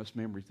Christmas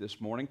memories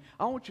this morning.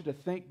 I want you to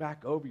think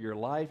back over your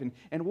life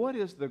and what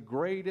is the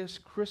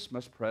greatest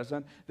Christmas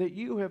present that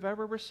you have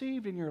ever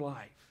received in your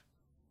life?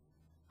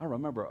 I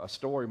remember a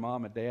story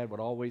Mom and Dad would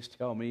always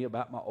tell me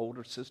about my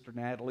older sister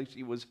Natalie.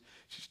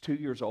 She's 2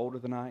 years older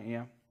than I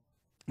am.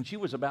 And she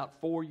was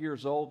about 4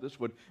 years old. This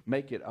would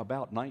make it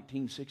about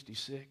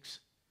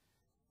 1966.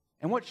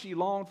 And what she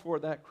longed for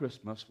that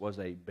Christmas was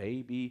a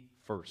baby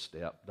First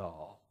Step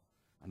doll.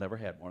 I never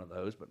had one of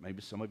those, but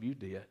maybe some of you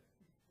did.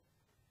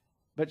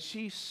 But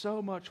she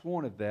so much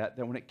wanted that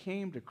when it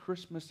came to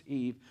Christmas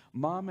Eve,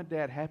 Mom and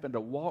Dad happened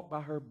to walk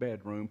by her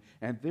bedroom,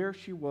 and there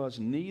she was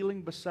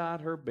kneeling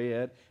beside her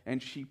bed,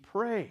 and she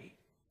prayed,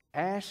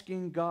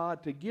 asking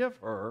God to give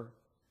her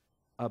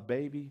a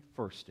baby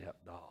first step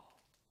doll.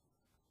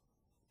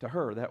 To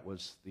her, that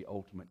was the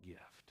ultimate gift.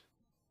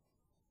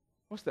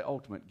 What's the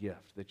ultimate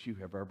gift that you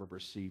have ever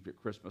received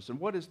at Christmas? And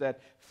what is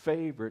that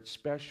favorite,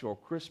 special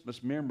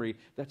Christmas memory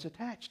that's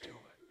attached to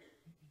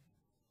it?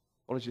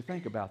 Well, as you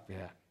think about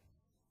that,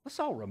 let's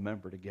all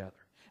remember together.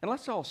 And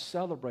let's all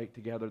celebrate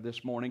together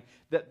this morning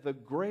that the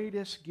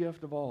greatest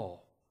gift of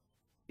all,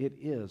 it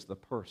is the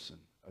person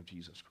of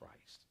Jesus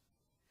Christ.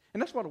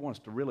 And that's what I want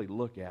us to really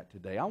look at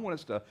today. I want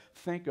us to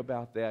think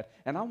about that,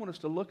 and I want us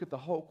to look at the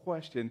whole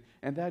question,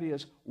 and that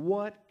is,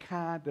 what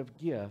kind of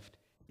gift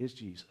is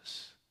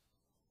Jesus?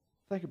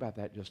 Think about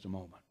that just a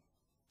moment,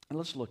 and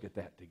let's look at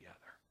that together.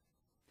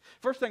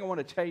 First thing I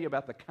want to tell you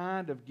about the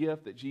kind of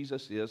gift that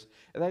Jesus is,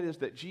 and that is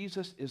that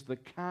Jesus is the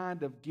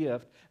kind of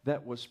gift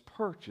that was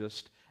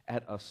purchased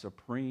at a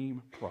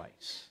supreme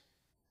price.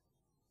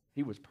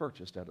 He was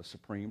purchased at a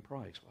supreme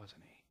price,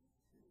 wasn't he?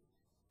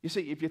 You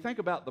see, if you think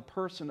about the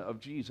person of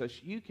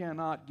Jesus, you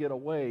cannot get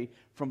away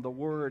from the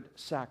word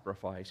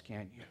sacrifice,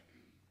 can you?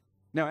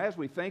 Now, as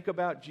we think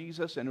about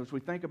Jesus and as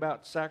we think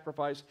about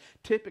sacrifice,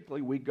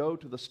 typically we go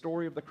to the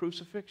story of the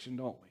crucifixion,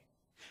 don't we?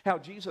 How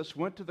Jesus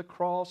went to the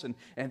cross and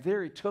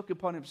there he took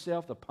upon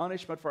himself the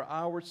punishment for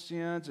our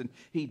sins, and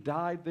he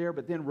died there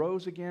but then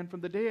rose again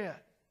from the dead.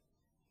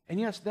 And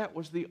yes, that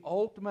was the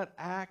ultimate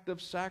act of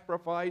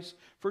sacrifice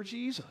for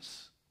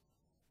Jesus.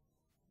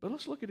 But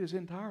let's look at his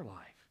entire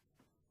life.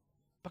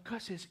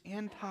 Because his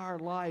entire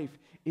life,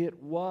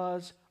 it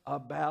was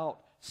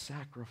about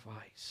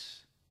sacrifice.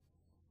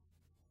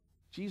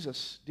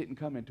 Jesus didn't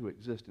come into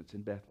existence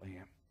in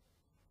Bethlehem.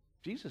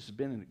 Jesus has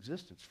been in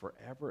existence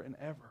forever and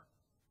ever.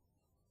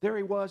 There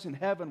he was in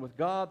heaven with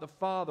God the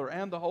Father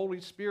and the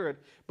Holy Spirit.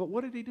 But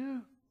what did he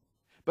do?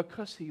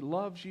 Because he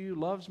loves you,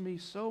 loves me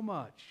so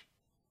much,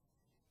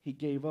 he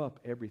gave up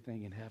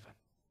everything in heaven.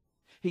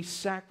 He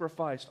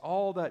sacrificed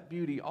all that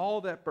beauty,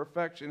 all that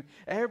perfection,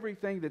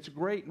 everything that's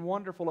great and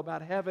wonderful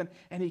about heaven,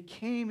 and he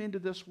came into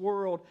this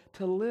world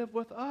to live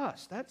with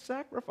us. That's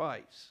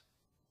sacrifice.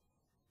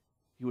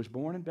 He was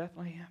born in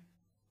Bethlehem,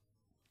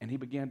 and he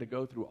began to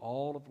go through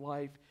all of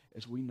life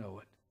as we know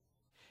it.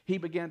 He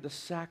began to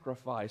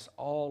sacrifice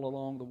all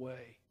along the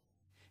way.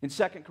 In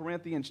 2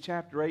 Corinthians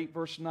chapter 8,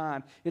 verse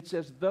 9, it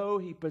says, though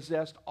he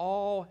possessed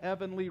all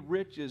heavenly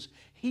riches,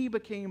 he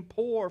became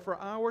poor for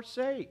our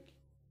sake.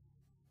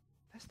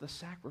 That's the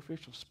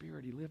sacrificial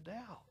spirit he lived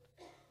out.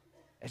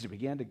 As he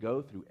began to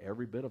go through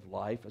every bit of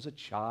life as a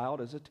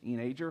child, as a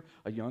teenager,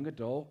 a young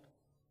adult,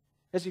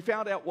 as he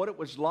found out what it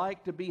was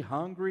like to be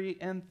hungry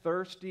and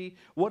thirsty,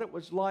 what it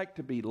was like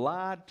to be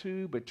lied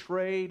to,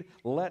 betrayed,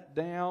 let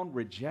down,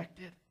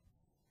 rejected.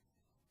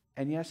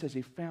 And yes, as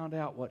he found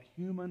out what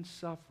human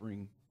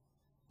suffering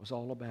was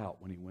all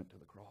about when he went to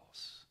the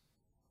cross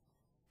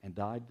and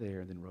died there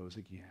and then rose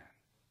again.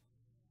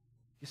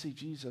 You see,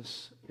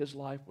 Jesus, his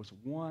life was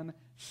one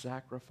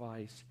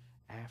sacrifice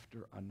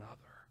after another.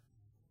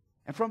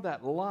 And from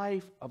that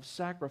life of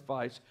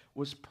sacrifice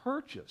was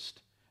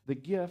purchased the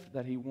gift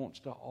that he wants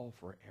to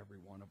offer every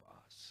one of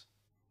us.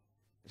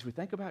 As we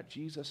think about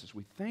Jesus, as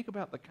we think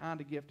about the kind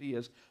of gift he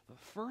is, the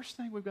first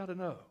thing we've got to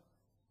know,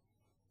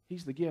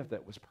 he's the gift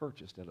that was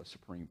purchased at a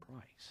supreme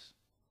price.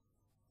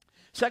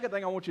 Second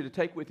thing I want you to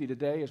take with you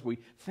today as we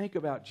think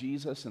about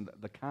Jesus and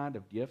the kind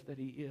of gift that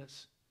he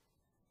is,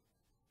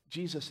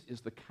 Jesus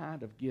is the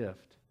kind of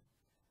gift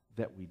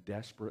that we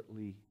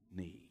desperately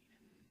need.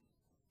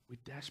 We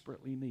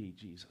desperately need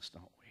Jesus,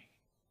 don't we?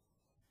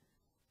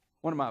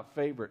 One of my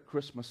favorite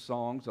Christmas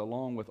songs,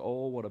 along with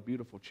 "Oh, What a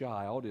Beautiful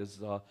Child,"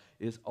 is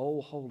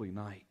 "Oh, Holy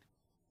Night."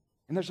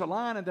 And there's a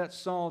line in that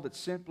song that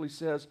simply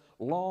says,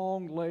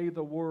 "Long lay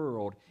the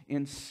world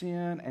in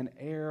sin and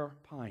error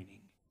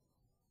pining."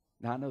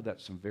 Now, I know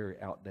that's some very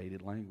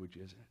outdated language,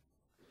 isn't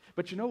it?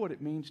 But you know what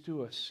it means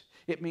to us?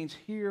 It means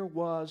here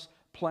was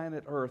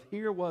planet Earth.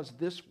 Here was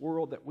this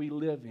world that we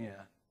live in,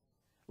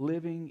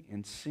 living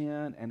in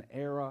sin and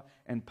error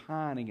and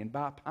pining. And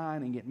by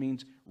pining, it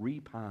means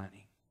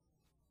repining.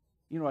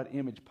 You know what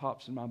image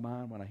pops in my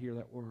mind when I hear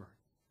that word?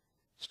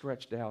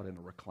 Stretched out in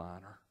a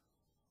recliner.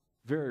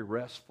 Very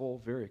restful,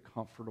 very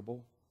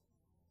comfortable.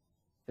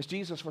 As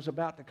Jesus was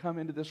about to come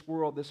into this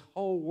world, this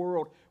whole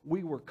world,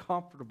 we were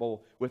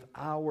comfortable with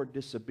our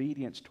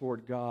disobedience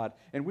toward God.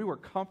 And we were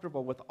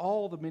comfortable with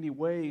all the many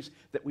ways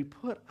that we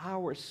put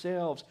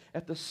ourselves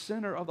at the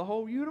center of the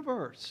whole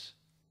universe.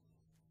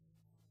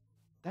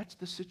 That's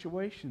the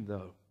situation,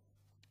 though,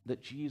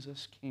 that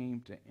Jesus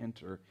came to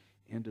enter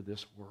into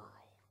this world.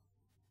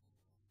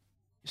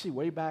 You see,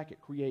 way back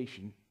at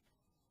creation,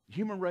 the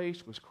human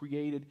race was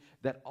created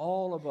that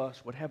all of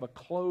us would have a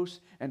close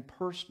and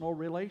personal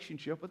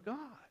relationship with God.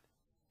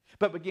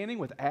 But beginning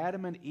with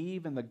Adam and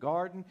Eve in the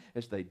garden,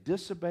 as they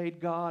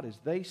disobeyed God, as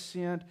they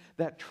sinned,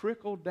 that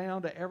trickled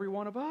down to every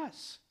one of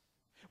us.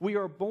 We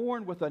are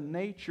born with a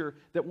nature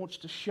that wants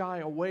to shy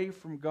away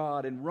from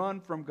God and run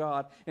from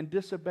God and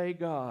disobey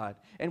God.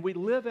 And we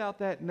live out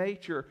that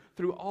nature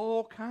through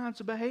all kinds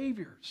of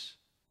behaviors.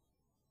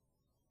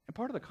 And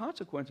part of the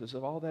consequences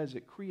of all that is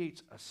it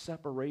creates a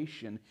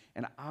separation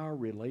in our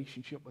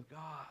relationship with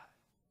God.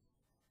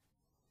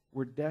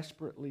 were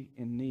desperately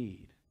in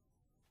need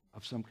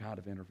of some kind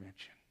of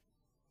intervention.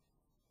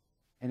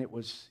 And it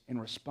was in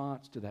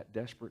response to that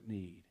desperate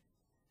need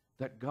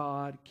that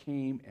God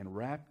came and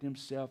wrapped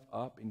himself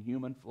up in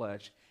human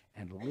flesh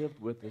and lived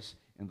with us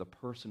in the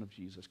person of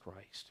Jesus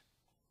Christ.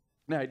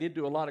 Now, he did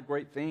do a lot of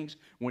great things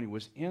when he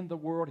was in the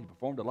world. He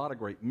performed a lot of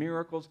great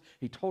miracles.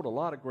 He told a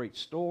lot of great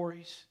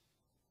stories.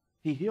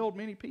 He healed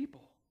many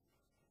people.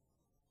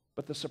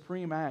 But the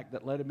supreme act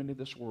that led him into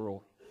this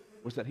world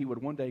was that he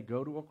would one day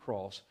go to a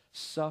cross,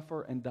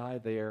 suffer and die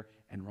there,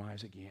 and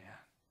rise again.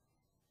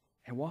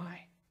 And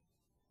why?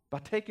 By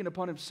taking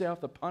upon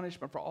himself the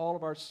punishment for all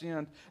of our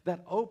sins,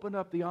 that opened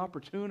up the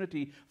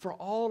opportunity for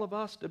all of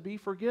us to be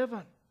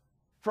forgiven,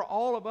 for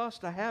all of us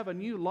to have a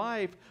new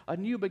life, a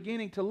new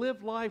beginning, to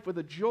live life with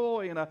a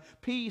joy and a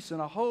peace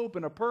and a hope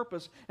and a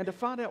purpose, and to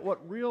find out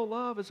what real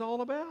love is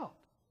all about.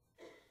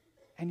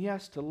 And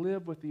yes, to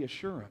live with the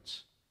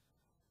assurance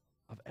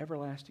of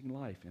everlasting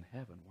life in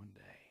heaven one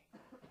day.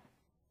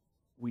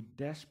 We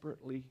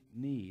desperately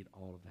need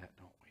all of that,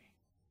 don't we?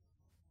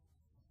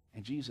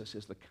 And Jesus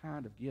is the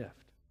kind of gift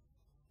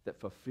that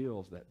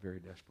fulfills that very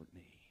desperate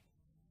need.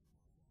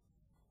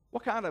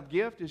 What kind of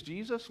gift is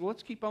Jesus? Well,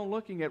 let's keep on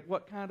looking at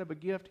what kind of a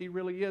gift he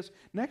really is.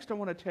 Next, I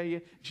want to tell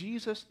you,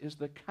 Jesus is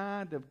the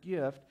kind of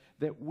gift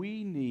that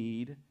we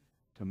need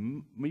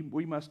to,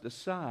 we must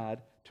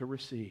decide to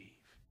receive.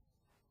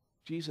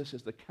 Jesus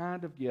is the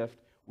kind of gift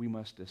we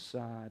must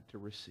decide to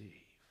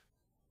receive.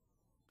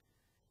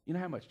 You know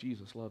how much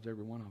Jesus loves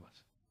every one of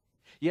us?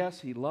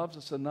 Yes, he loves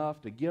us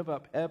enough to give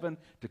up heaven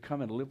to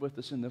come and live with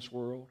us in this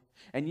world.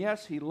 And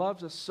yes, he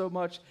loves us so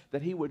much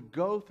that he would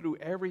go through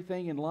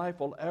everything in life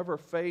we'll ever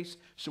face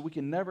so we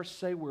can never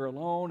say we're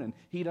alone and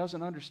he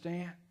doesn't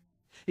understand.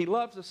 He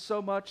loves us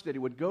so much that he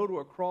would go to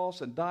a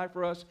cross and die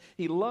for us.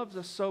 He loves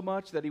us so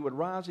much that he would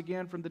rise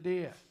again from the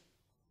dead.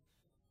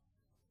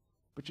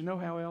 But you know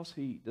how else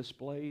he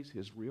displays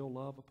his real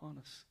love upon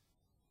us?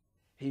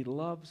 He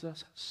loves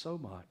us so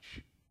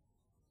much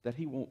that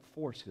he won't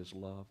force his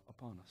love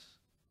upon us.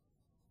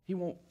 He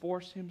won't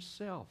force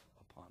himself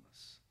upon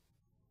us.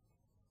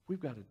 We've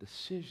got a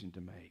decision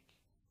to make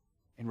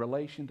in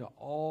relation to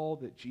all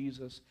that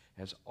Jesus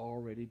has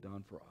already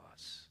done for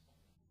us.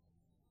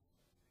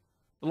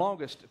 The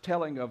longest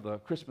telling of the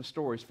Christmas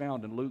story is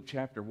found in Luke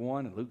chapter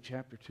 1 and Luke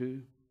chapter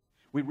 2.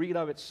 We read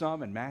of it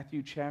some in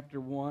Matthew chapter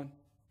 1.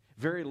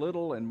 Very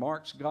little in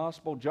Mark's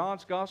gospel.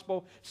 John's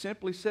gospel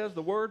simply says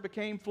the Word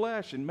became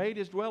flesh and made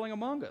his dwelling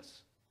among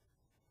us.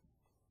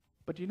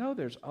 But you know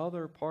there's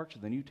other parts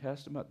of the New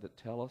Testament that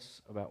tell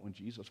us about when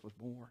Jesus was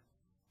born.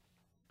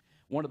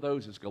 One of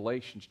those is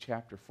Galatians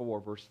chapter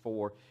 4, verse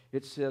 4.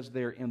 It says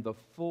there, in the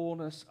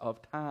fullness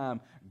of time,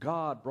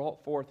 God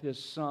brought forth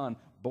his Son,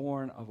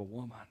 born of a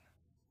woman.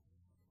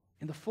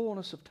 In the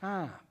fullness of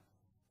time.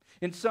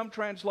 In some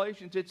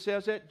translations it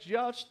says at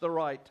just the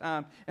right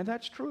time. And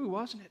that's true,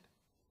 wasn't it?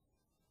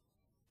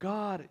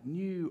 God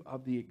knew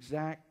of the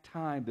exact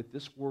time that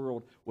this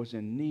world was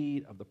in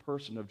need of the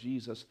person of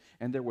Jesus,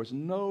 and there was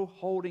no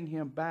holding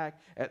him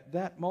back at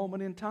that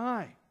moment in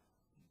time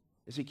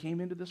as he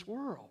came into this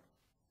world.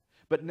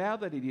 But now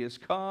that he has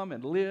come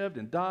and lived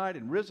and died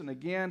and risen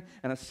again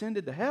and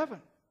ascended to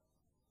heaven,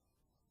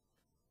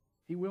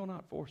 he will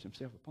not force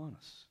himself upon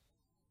us.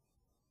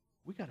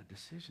 We got a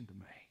decision to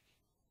make.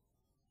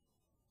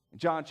 In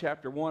John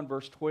chapter 1,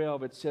 verse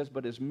 12, it says,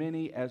 but as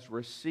many as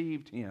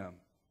received him,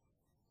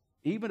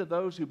 even to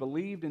those who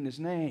believed in his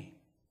name,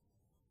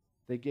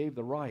 they gave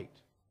the right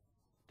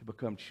to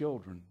become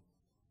children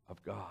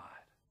of God.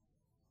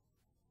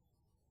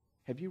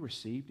 Have you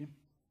received him?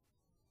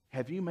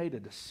 Have you made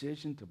a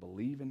decision to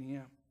believe in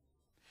him?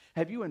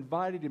 Have you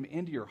invited him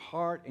into your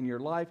heart and your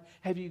life?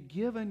 Have you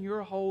given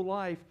your whole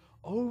life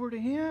over to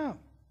him?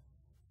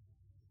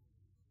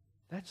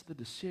 That's the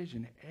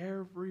decision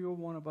every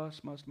one of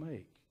us must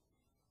make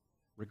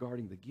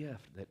regarding the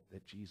gift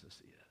that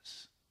Jesus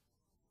is.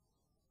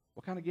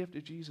 What kind of gift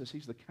is Jesus?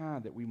 He's the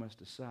kind that we must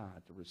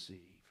decide to receive.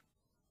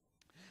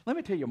 Let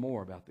me tell you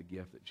more about the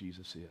gift that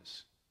Jesus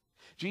is.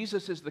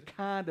 Jesus is the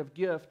kind of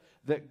gift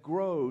that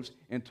grows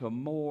into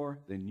more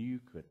than you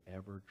could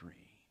ever dream.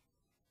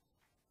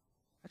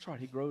 That's right,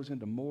 he grows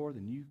into more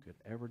than you could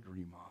ever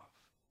dream of.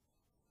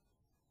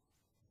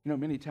 You know,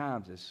 many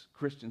times as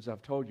Christians,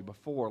 I've told you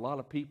before, a lot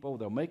of people,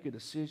 they'll make a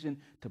decision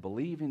to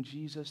believe in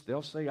Jesus.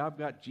 They'll say, I've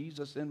got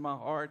Jesus in my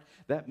heart.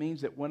 That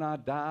means that when I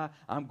die,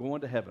 I'm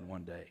going to heaven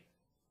one day.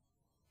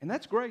 And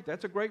that's great.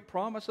 That's a great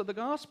promise of the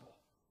gospel.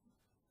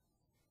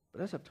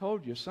 But as I've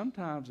told you,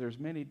 sometimes there's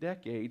many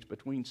decades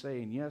between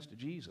saying yes to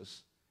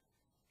Jesus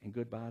and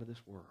goodbye to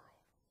this world.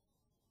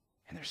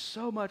 And there's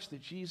so much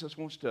that Jesus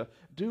wants to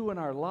do in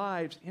our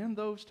lives in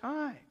those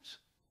times.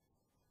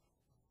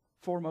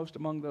 Foremost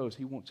among those,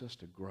 he wants us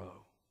to grow.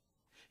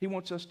 He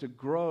wants us to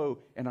grow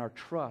in our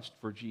trust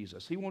for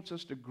Jesus. He wants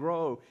us to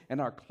grow in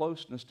our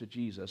closeness to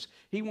Jesus.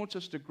 He wants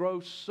us to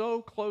grow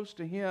so close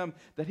to him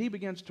that he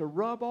begins to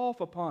rub off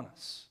upon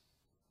us.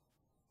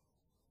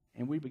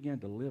 And we begin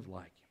to live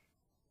like him.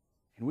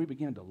 And we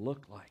begin to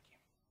look like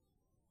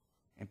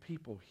him. And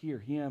people hear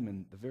him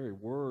in the very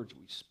words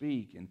we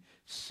speak and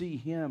see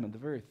him in the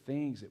very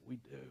things that we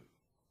do.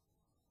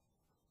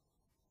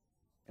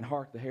 And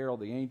hark the herald,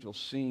 the angels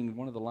sing.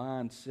 One of the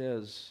lines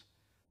says,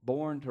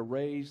 born to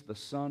raise the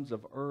sons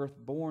of earth,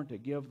 born to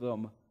give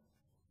them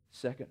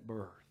second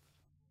birth.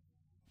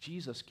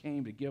 Jesus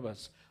came to give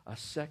us a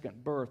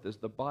second birth, as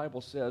the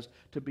Bible says,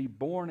 to be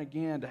born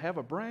again, to have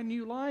a brand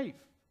new life.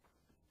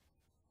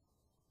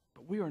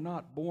 But we are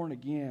not born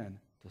again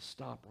to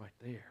stop right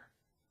there.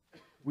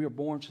 We are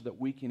born so that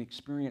we can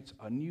experience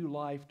a new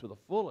life to the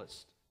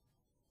fullest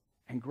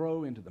and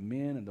grow into the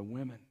men and the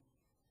women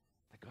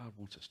that God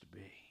wants us to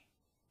be.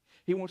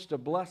 He wants to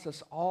bless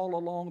us all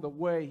along the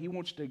way. He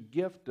wants to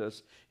gift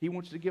us. He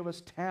wants to give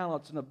us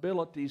talents and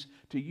abilities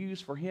to use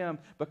for Him,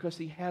 because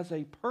He has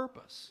a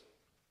purpose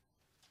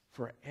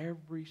for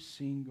every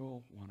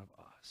single one of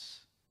us.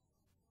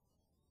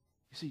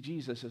 You see,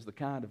 Jesus is the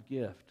kind of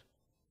gift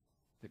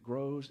that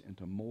grows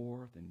into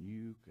more than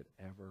you could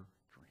ever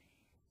dream.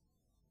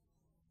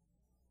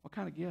 What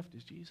kind of gift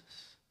is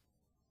Jesus?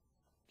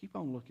 Keep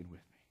on looking with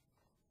me.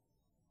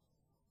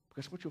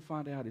 Because what you'll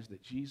find out is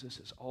that Jesus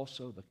is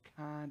also the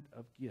kind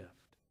of gift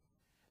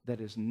that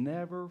is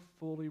never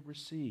fully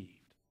received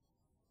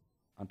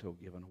until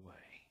given away.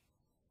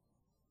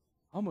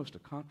 Almost a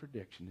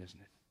contradiction, isn't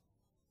it?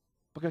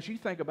 Because you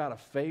think about a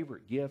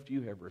favorite gift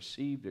you have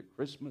received at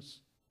Christmas.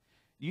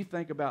 You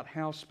think about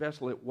how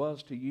special it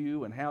was to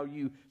you and how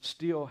you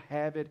still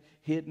have it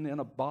hidden in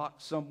a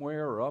box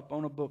somewhere or up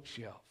on a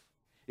bookshelf.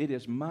 It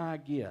is my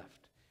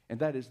gift, and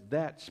that is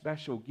that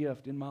special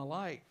gift in my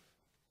life.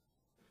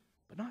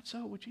 But not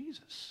so with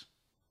Jesus.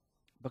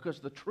 Because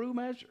the true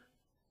measure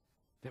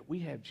that we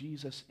have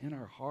Jesus in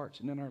our hearts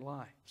and in our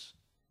lives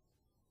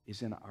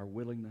is in our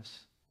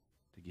willingness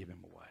to give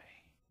Him away.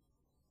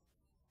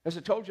 As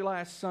I told you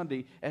last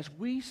Sunday, as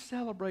we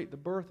celebrate the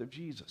birth of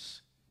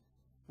Jesus,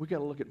 we've got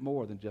to look at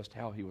more than just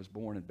how He was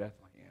born in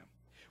Bethlehem.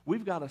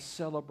 We've got to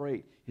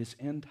celebrate His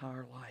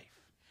entire life.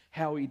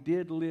 How He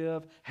did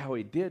live, how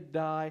He did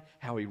die,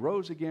 how He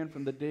rose again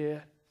from the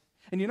dead.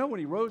 And you know, when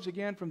He rose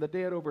again from the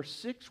dead, over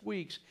 6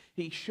 weeks,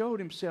 He showed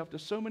Himself to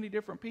so many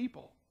different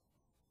people.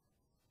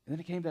 And then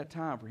it came that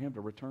time for Him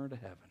to return to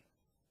heaven.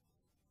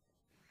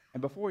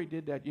 And before He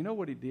did that, you know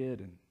what He did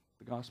in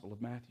the Gospel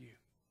of Matthew?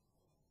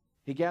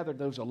 He gathered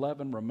those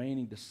 11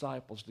 remaining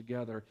disciples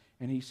together,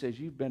 and He says,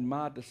 you've been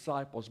my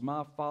disciples,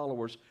 my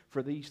followers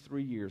for these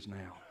 3 years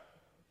now.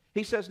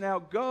 He says, now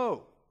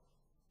go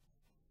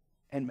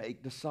and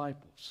make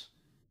disciples,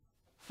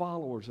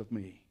 followers of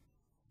me,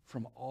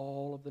 from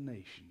all of the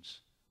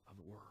nations of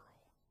the world.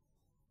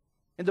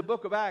 In the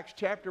book of Acts,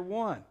 chapter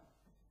 1,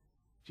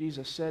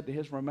 Jesus said to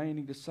His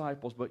remaining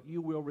disciples, but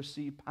you will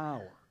receive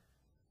power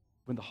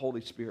when the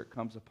Holy Spirit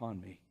comes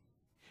upon me.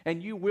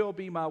 And you will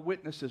be my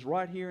witnesses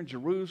right here in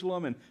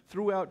Jerusalem and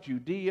throughout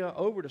Judea,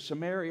 over to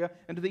Samaria,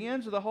 and to the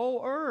ends of the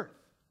whole earth.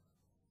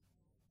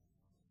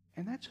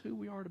 And that's who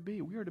we are to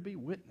be. We are to be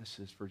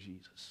witnesses for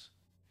Jesus.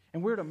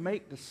 And we're to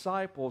make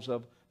disciples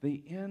of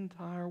the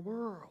entire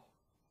world.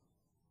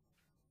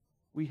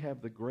 We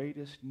have the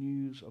greatest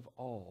news of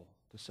all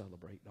to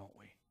celebrate, don't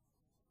we?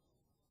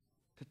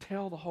 To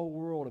tell the whole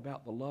world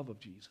about the love of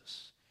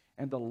Jesus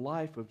and the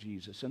life of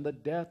Jesus and the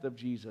death of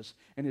Jesus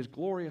and His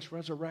glorious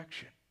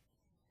resurrection.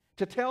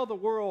 To tell the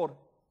world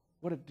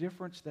what a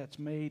difference that's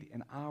made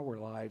in our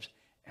lives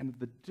and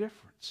the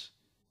difference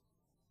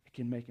it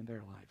can make in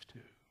their lives too.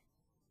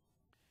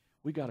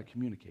 We got to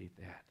communicate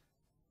that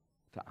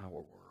to our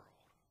world.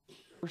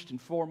 First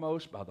and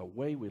foremost, by the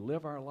way we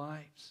live our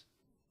lives.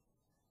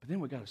 But then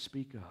we got to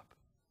speak up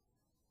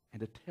and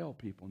to tell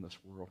people in this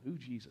world who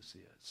Jesus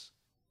is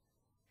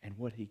and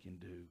what He can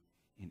do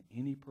in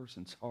any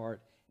person's heart,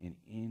 in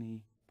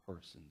any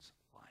person's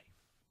life.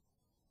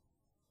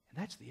 And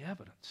that's the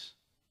evidence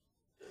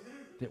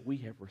that we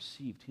have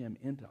received Him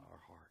into our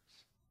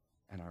hearts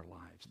and our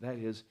lives. That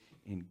is,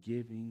 in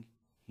giving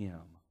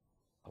Him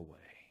away.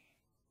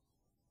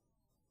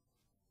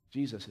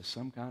 Jesus is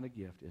some kind of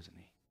gift, isn't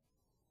He?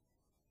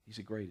 He's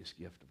the greatest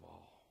gift of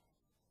all.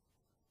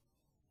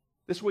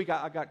 This week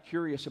I got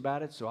curious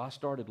about it, so I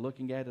started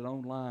looking at it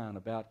online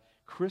about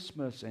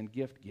Christmas and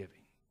gift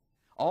giving.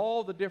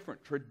 All the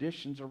different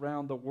traditions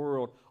around the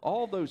world,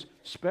 all those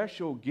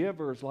special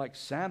givers like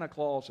Santa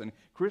Claus and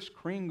Kris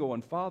Kringle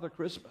and Father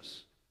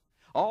Christmas.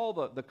 All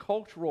the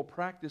cultural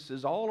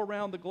practices all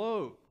around the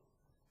globe.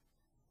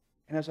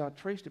 And as I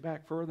traced it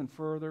back further and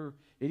further,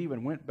 it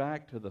even went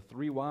back to the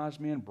 3 wise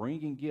men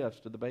bringing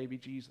gifts to the baby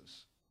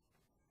Jesus.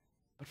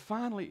 But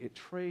finally, it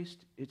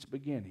traced its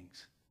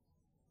beginnings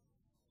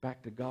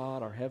back to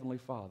God, our Heavenly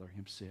Father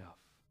Himself.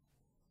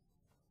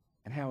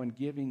 And how in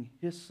giving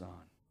His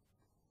Son,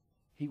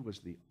 He was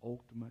the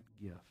ultimate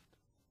gift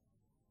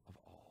of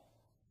all.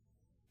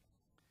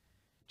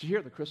 Did you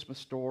hear the Christmas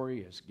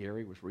story as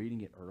Gary was reading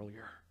it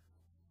earlier?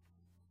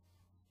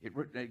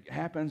 It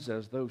happens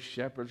as those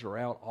shepherds are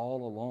out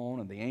all alone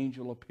and the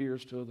angel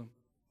appears to them.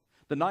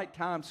 The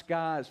nighttime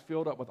sky is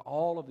filled up with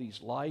all of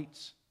these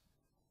lights,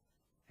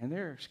 and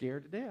they're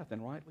scared to death,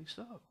 and rightly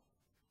so.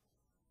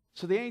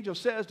 So the angel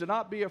says, do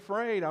not be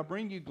afraid. I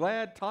bring you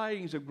glad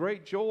tidings of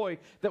great joy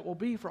that will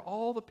be for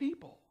all the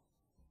people.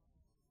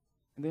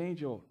 And the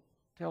angel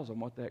tells them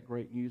what that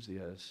great news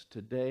is.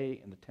 Today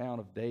in the town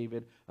of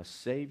David, a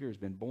Savior has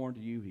been born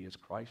to you. He is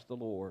Christ the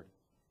Lord.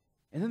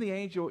 And then the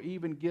angel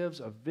even gives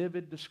a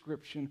vivid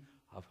description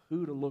of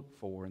who to look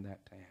for in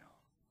that town.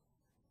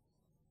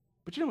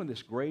 But you know, in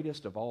this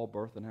greatest of all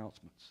birth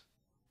announcements,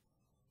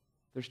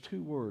 there's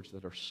two words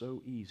that are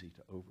so easy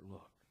to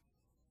overlook.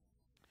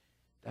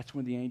 That's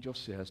when the angel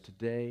says,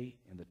 today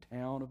in the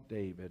town of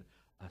David,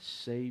 a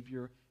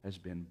Savior has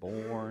been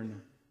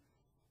born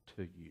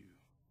to you.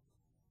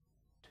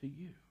 To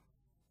you.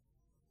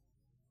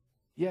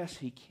 Yes,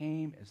 he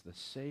came as the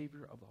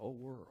Savior of the whole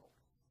world,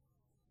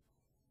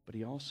 but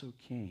he also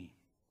came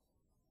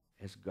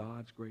as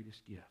God's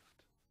greatest gift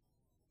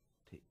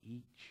to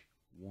each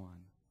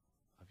one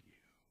of you.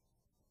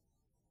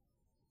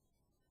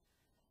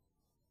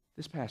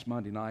 This past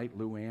Monday night,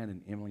 Lou Ann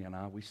and Emily and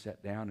I, we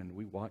sat down and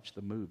we watched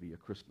the movie A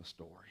Christmas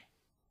Story.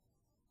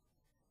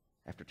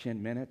 After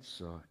 10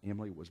 minutes,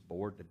 Emily was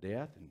bored to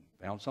death and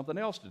found something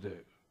else to do.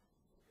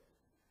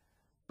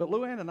 But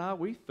Lou Ann and I,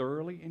 we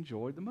thoroughly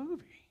enjoyed the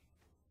movie.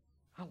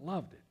 I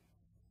loved it.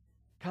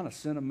 Kind of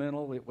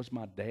sentimental. It was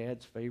my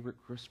dad's favorite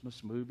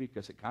Christmas movie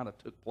because it kind of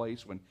took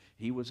place when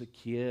he was a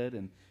kid,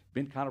 and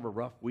been kind of a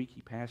rough week.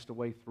 He passed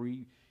away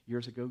 3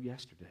 years ago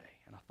yesterday,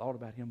 and I thought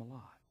about him a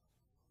lot.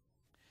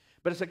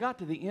 But as I got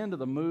to the end of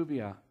the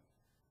movie, I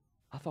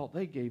thought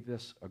they gave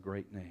this a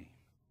great name,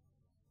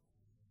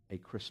 A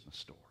Christmas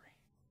Story.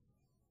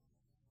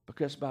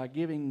 Because by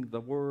giving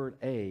the word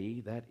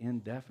a, that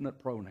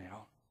indefinite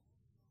pronoun,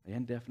 the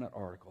indefinite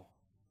article,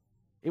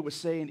 it was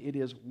saying it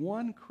is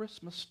one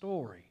Christmas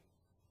story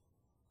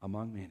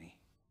among many.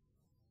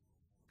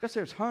 Because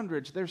there's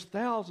hundreds, there's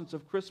thousands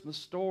of Christmas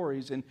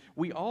stories, and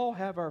we all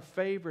have our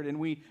favorite, and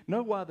we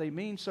know why they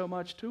mean so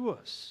much to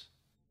us.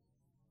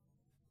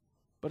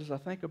 But as I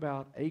think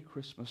about A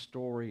Christmas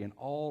Story and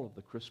all of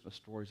the Christmas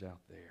stories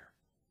out there,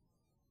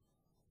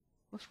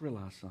 let's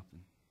realize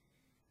something.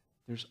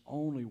 There's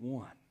only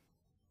one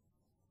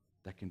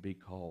that can be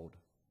called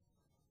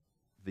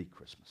the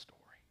Christmas story.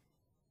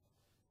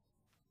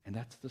 And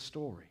that's the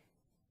story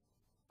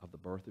of the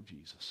birth of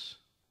Jesus.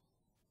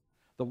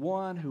 The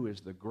one who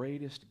is the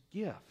greatest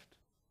gift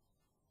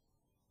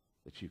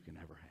that you can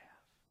ever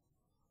have.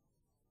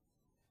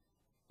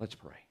 Let's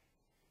pray.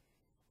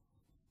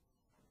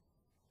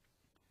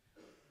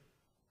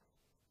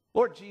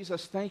 Lord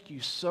Jesus, thank you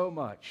so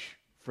much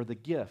for the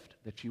gift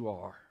that you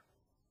are.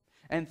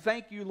 And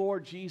thank you,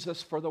 Lord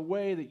Jesus, for the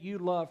way that you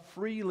love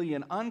freely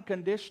and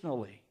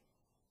unconditionally.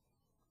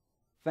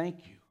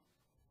 Thank you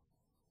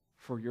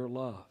for your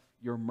love,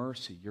 your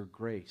mercy, your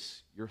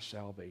grace, your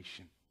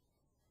salvation,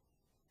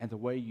 and the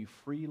way you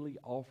freely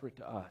offer it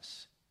to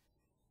us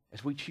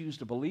as we choose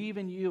to believe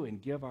in you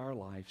and give our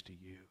lives to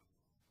you.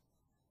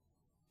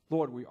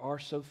 Lord, we are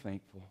so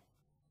thankful,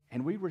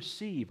 and we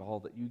receive all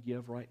that you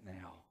give right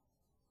now.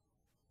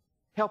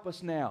 Help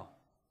us now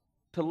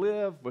to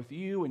live with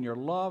you and your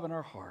love in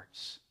our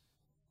hearts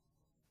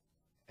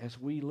as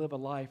we live a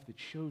life that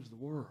shows the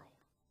world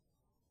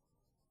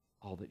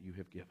all that you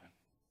have given.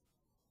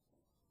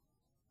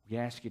 We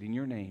ask it in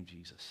your name,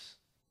 Jesus.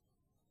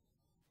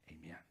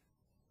 Amen.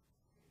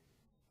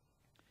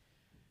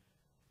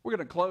 We're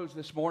going to close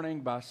this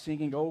morning by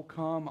singing, "O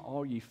Come,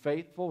 All Ye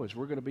Faithful," as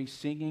we're going to be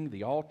singing.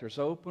 The altar's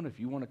open if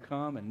you want to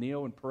come and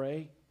kneel and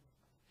pray.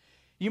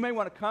 You may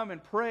want to come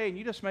and pray, and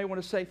you just may want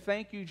to say,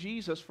 thank you,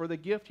 Jesus, for the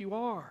gift you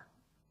are.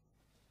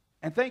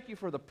 And thank you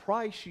for the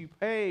price you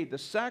paid, the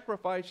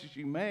sacrifices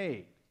you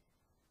made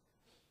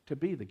to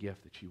be the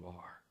gift that you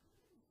are.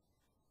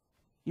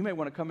 You may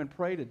want to come and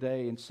pray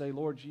today and say,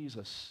 Lord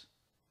Jesus,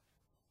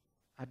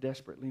 I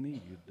desperately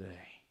need you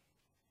today.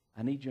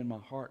 I need you in my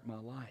heart, my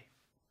life.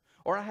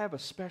 Or I have a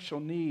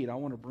special need I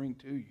want to bring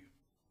to you.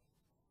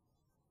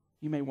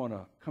 You may want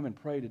to come and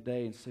pray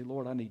today and say,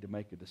 Lord, I need to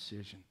make a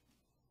decision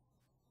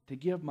to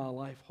give my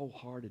life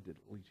wholeheartedly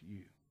to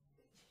you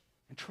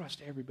and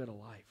trust every bit of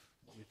life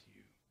with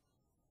you.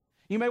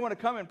 You may want to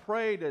come and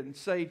pray and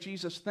say,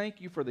 Jesus,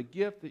 thank you for the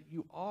gift that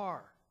you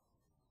are.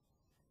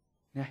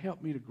 Now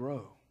help me to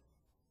grow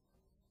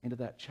into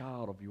that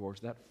child of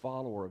yours, that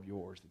follower of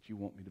yours that you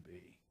want me to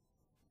be.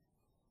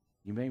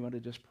 You may want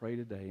to just pray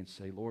today and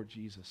say, Lord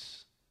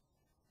Jesus,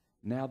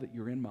 now that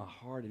you're in my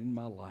heart and in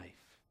my life,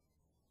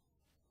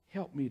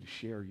 help me to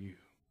share you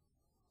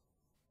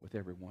with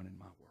everyone in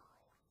my world.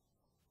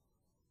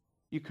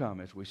 You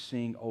come as we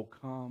sing, "O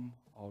Come,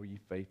 All Ye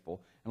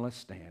Faithful," and let's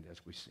stand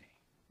as we sing.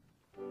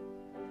 Come,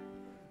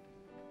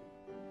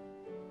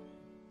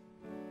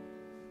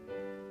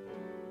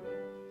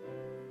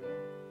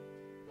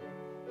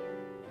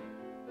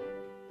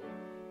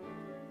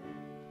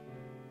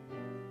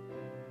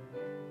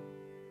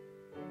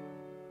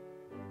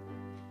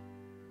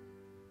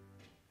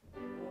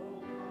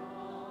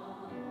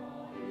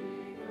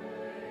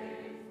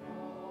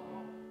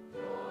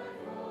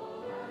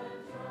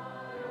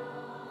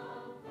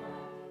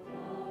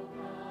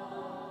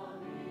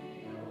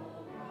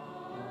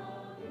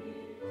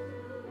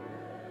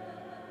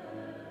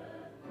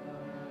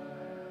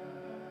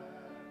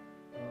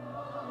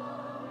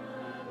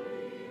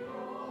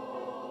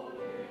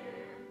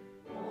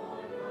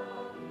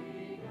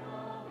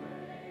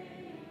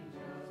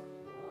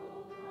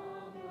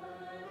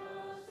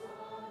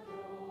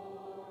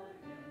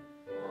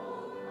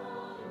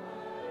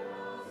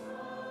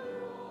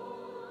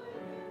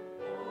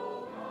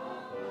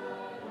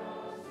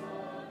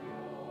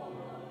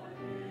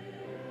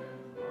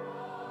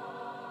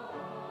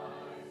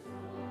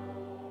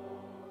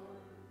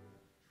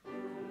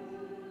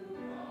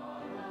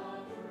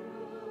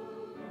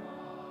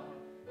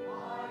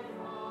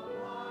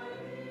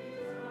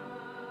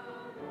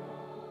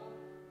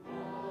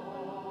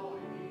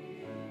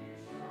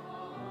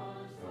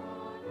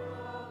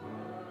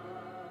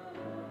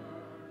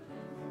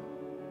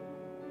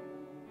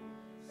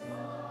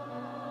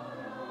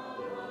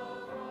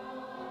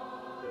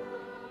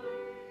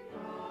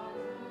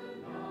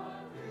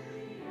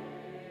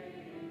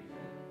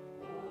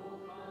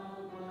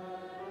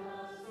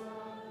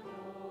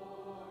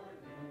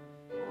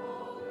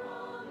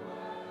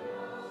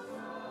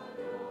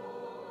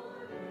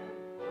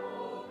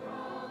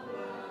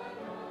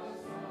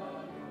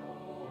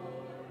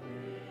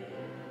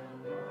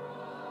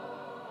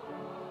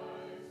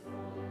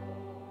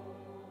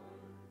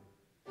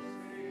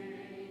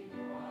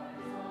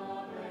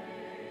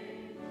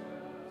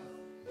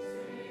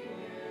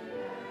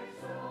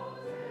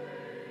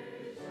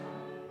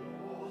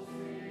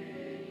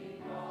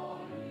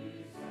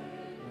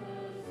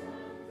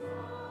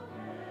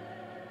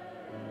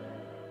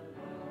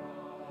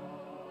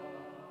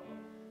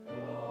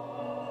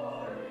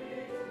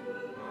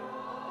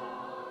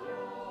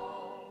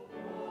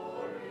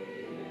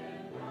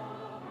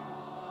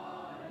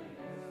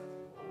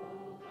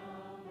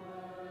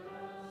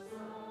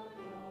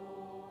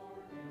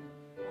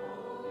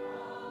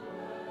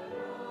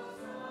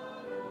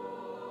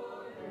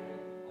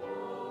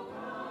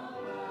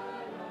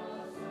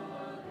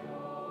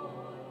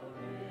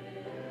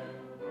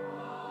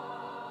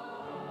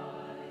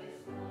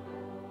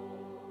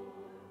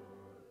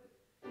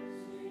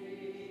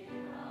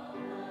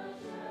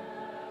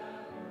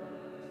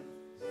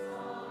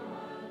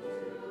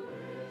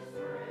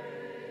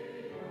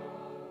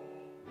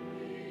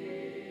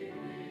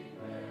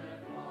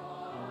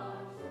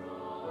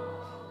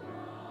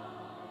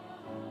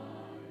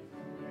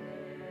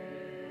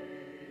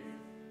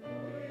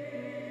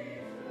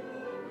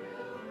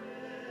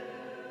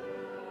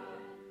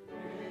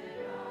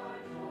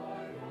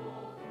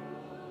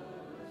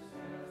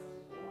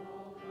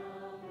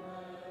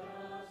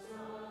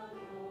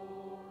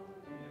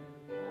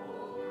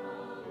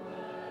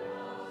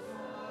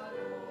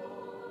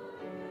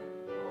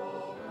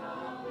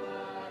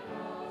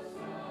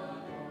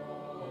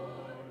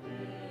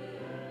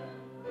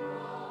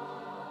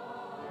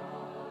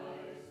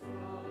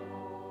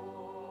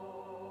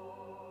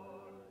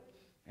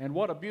 And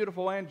what a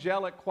beautiful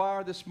angelic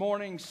choir this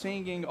morning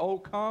singing, "Oh,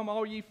 come,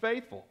 all ye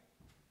faithful."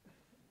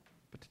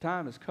 But the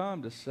time has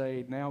come to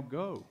say, now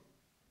go,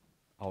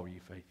 all ye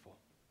faithful.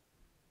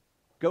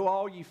 Go,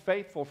 all ye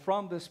faithful,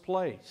 from this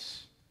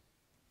place,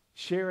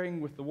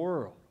 sharing with the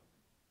world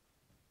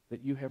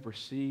that you have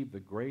received the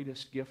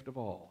greatest gift of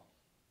all,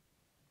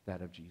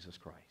 that of Jesus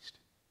Christ.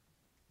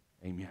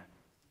 Amen.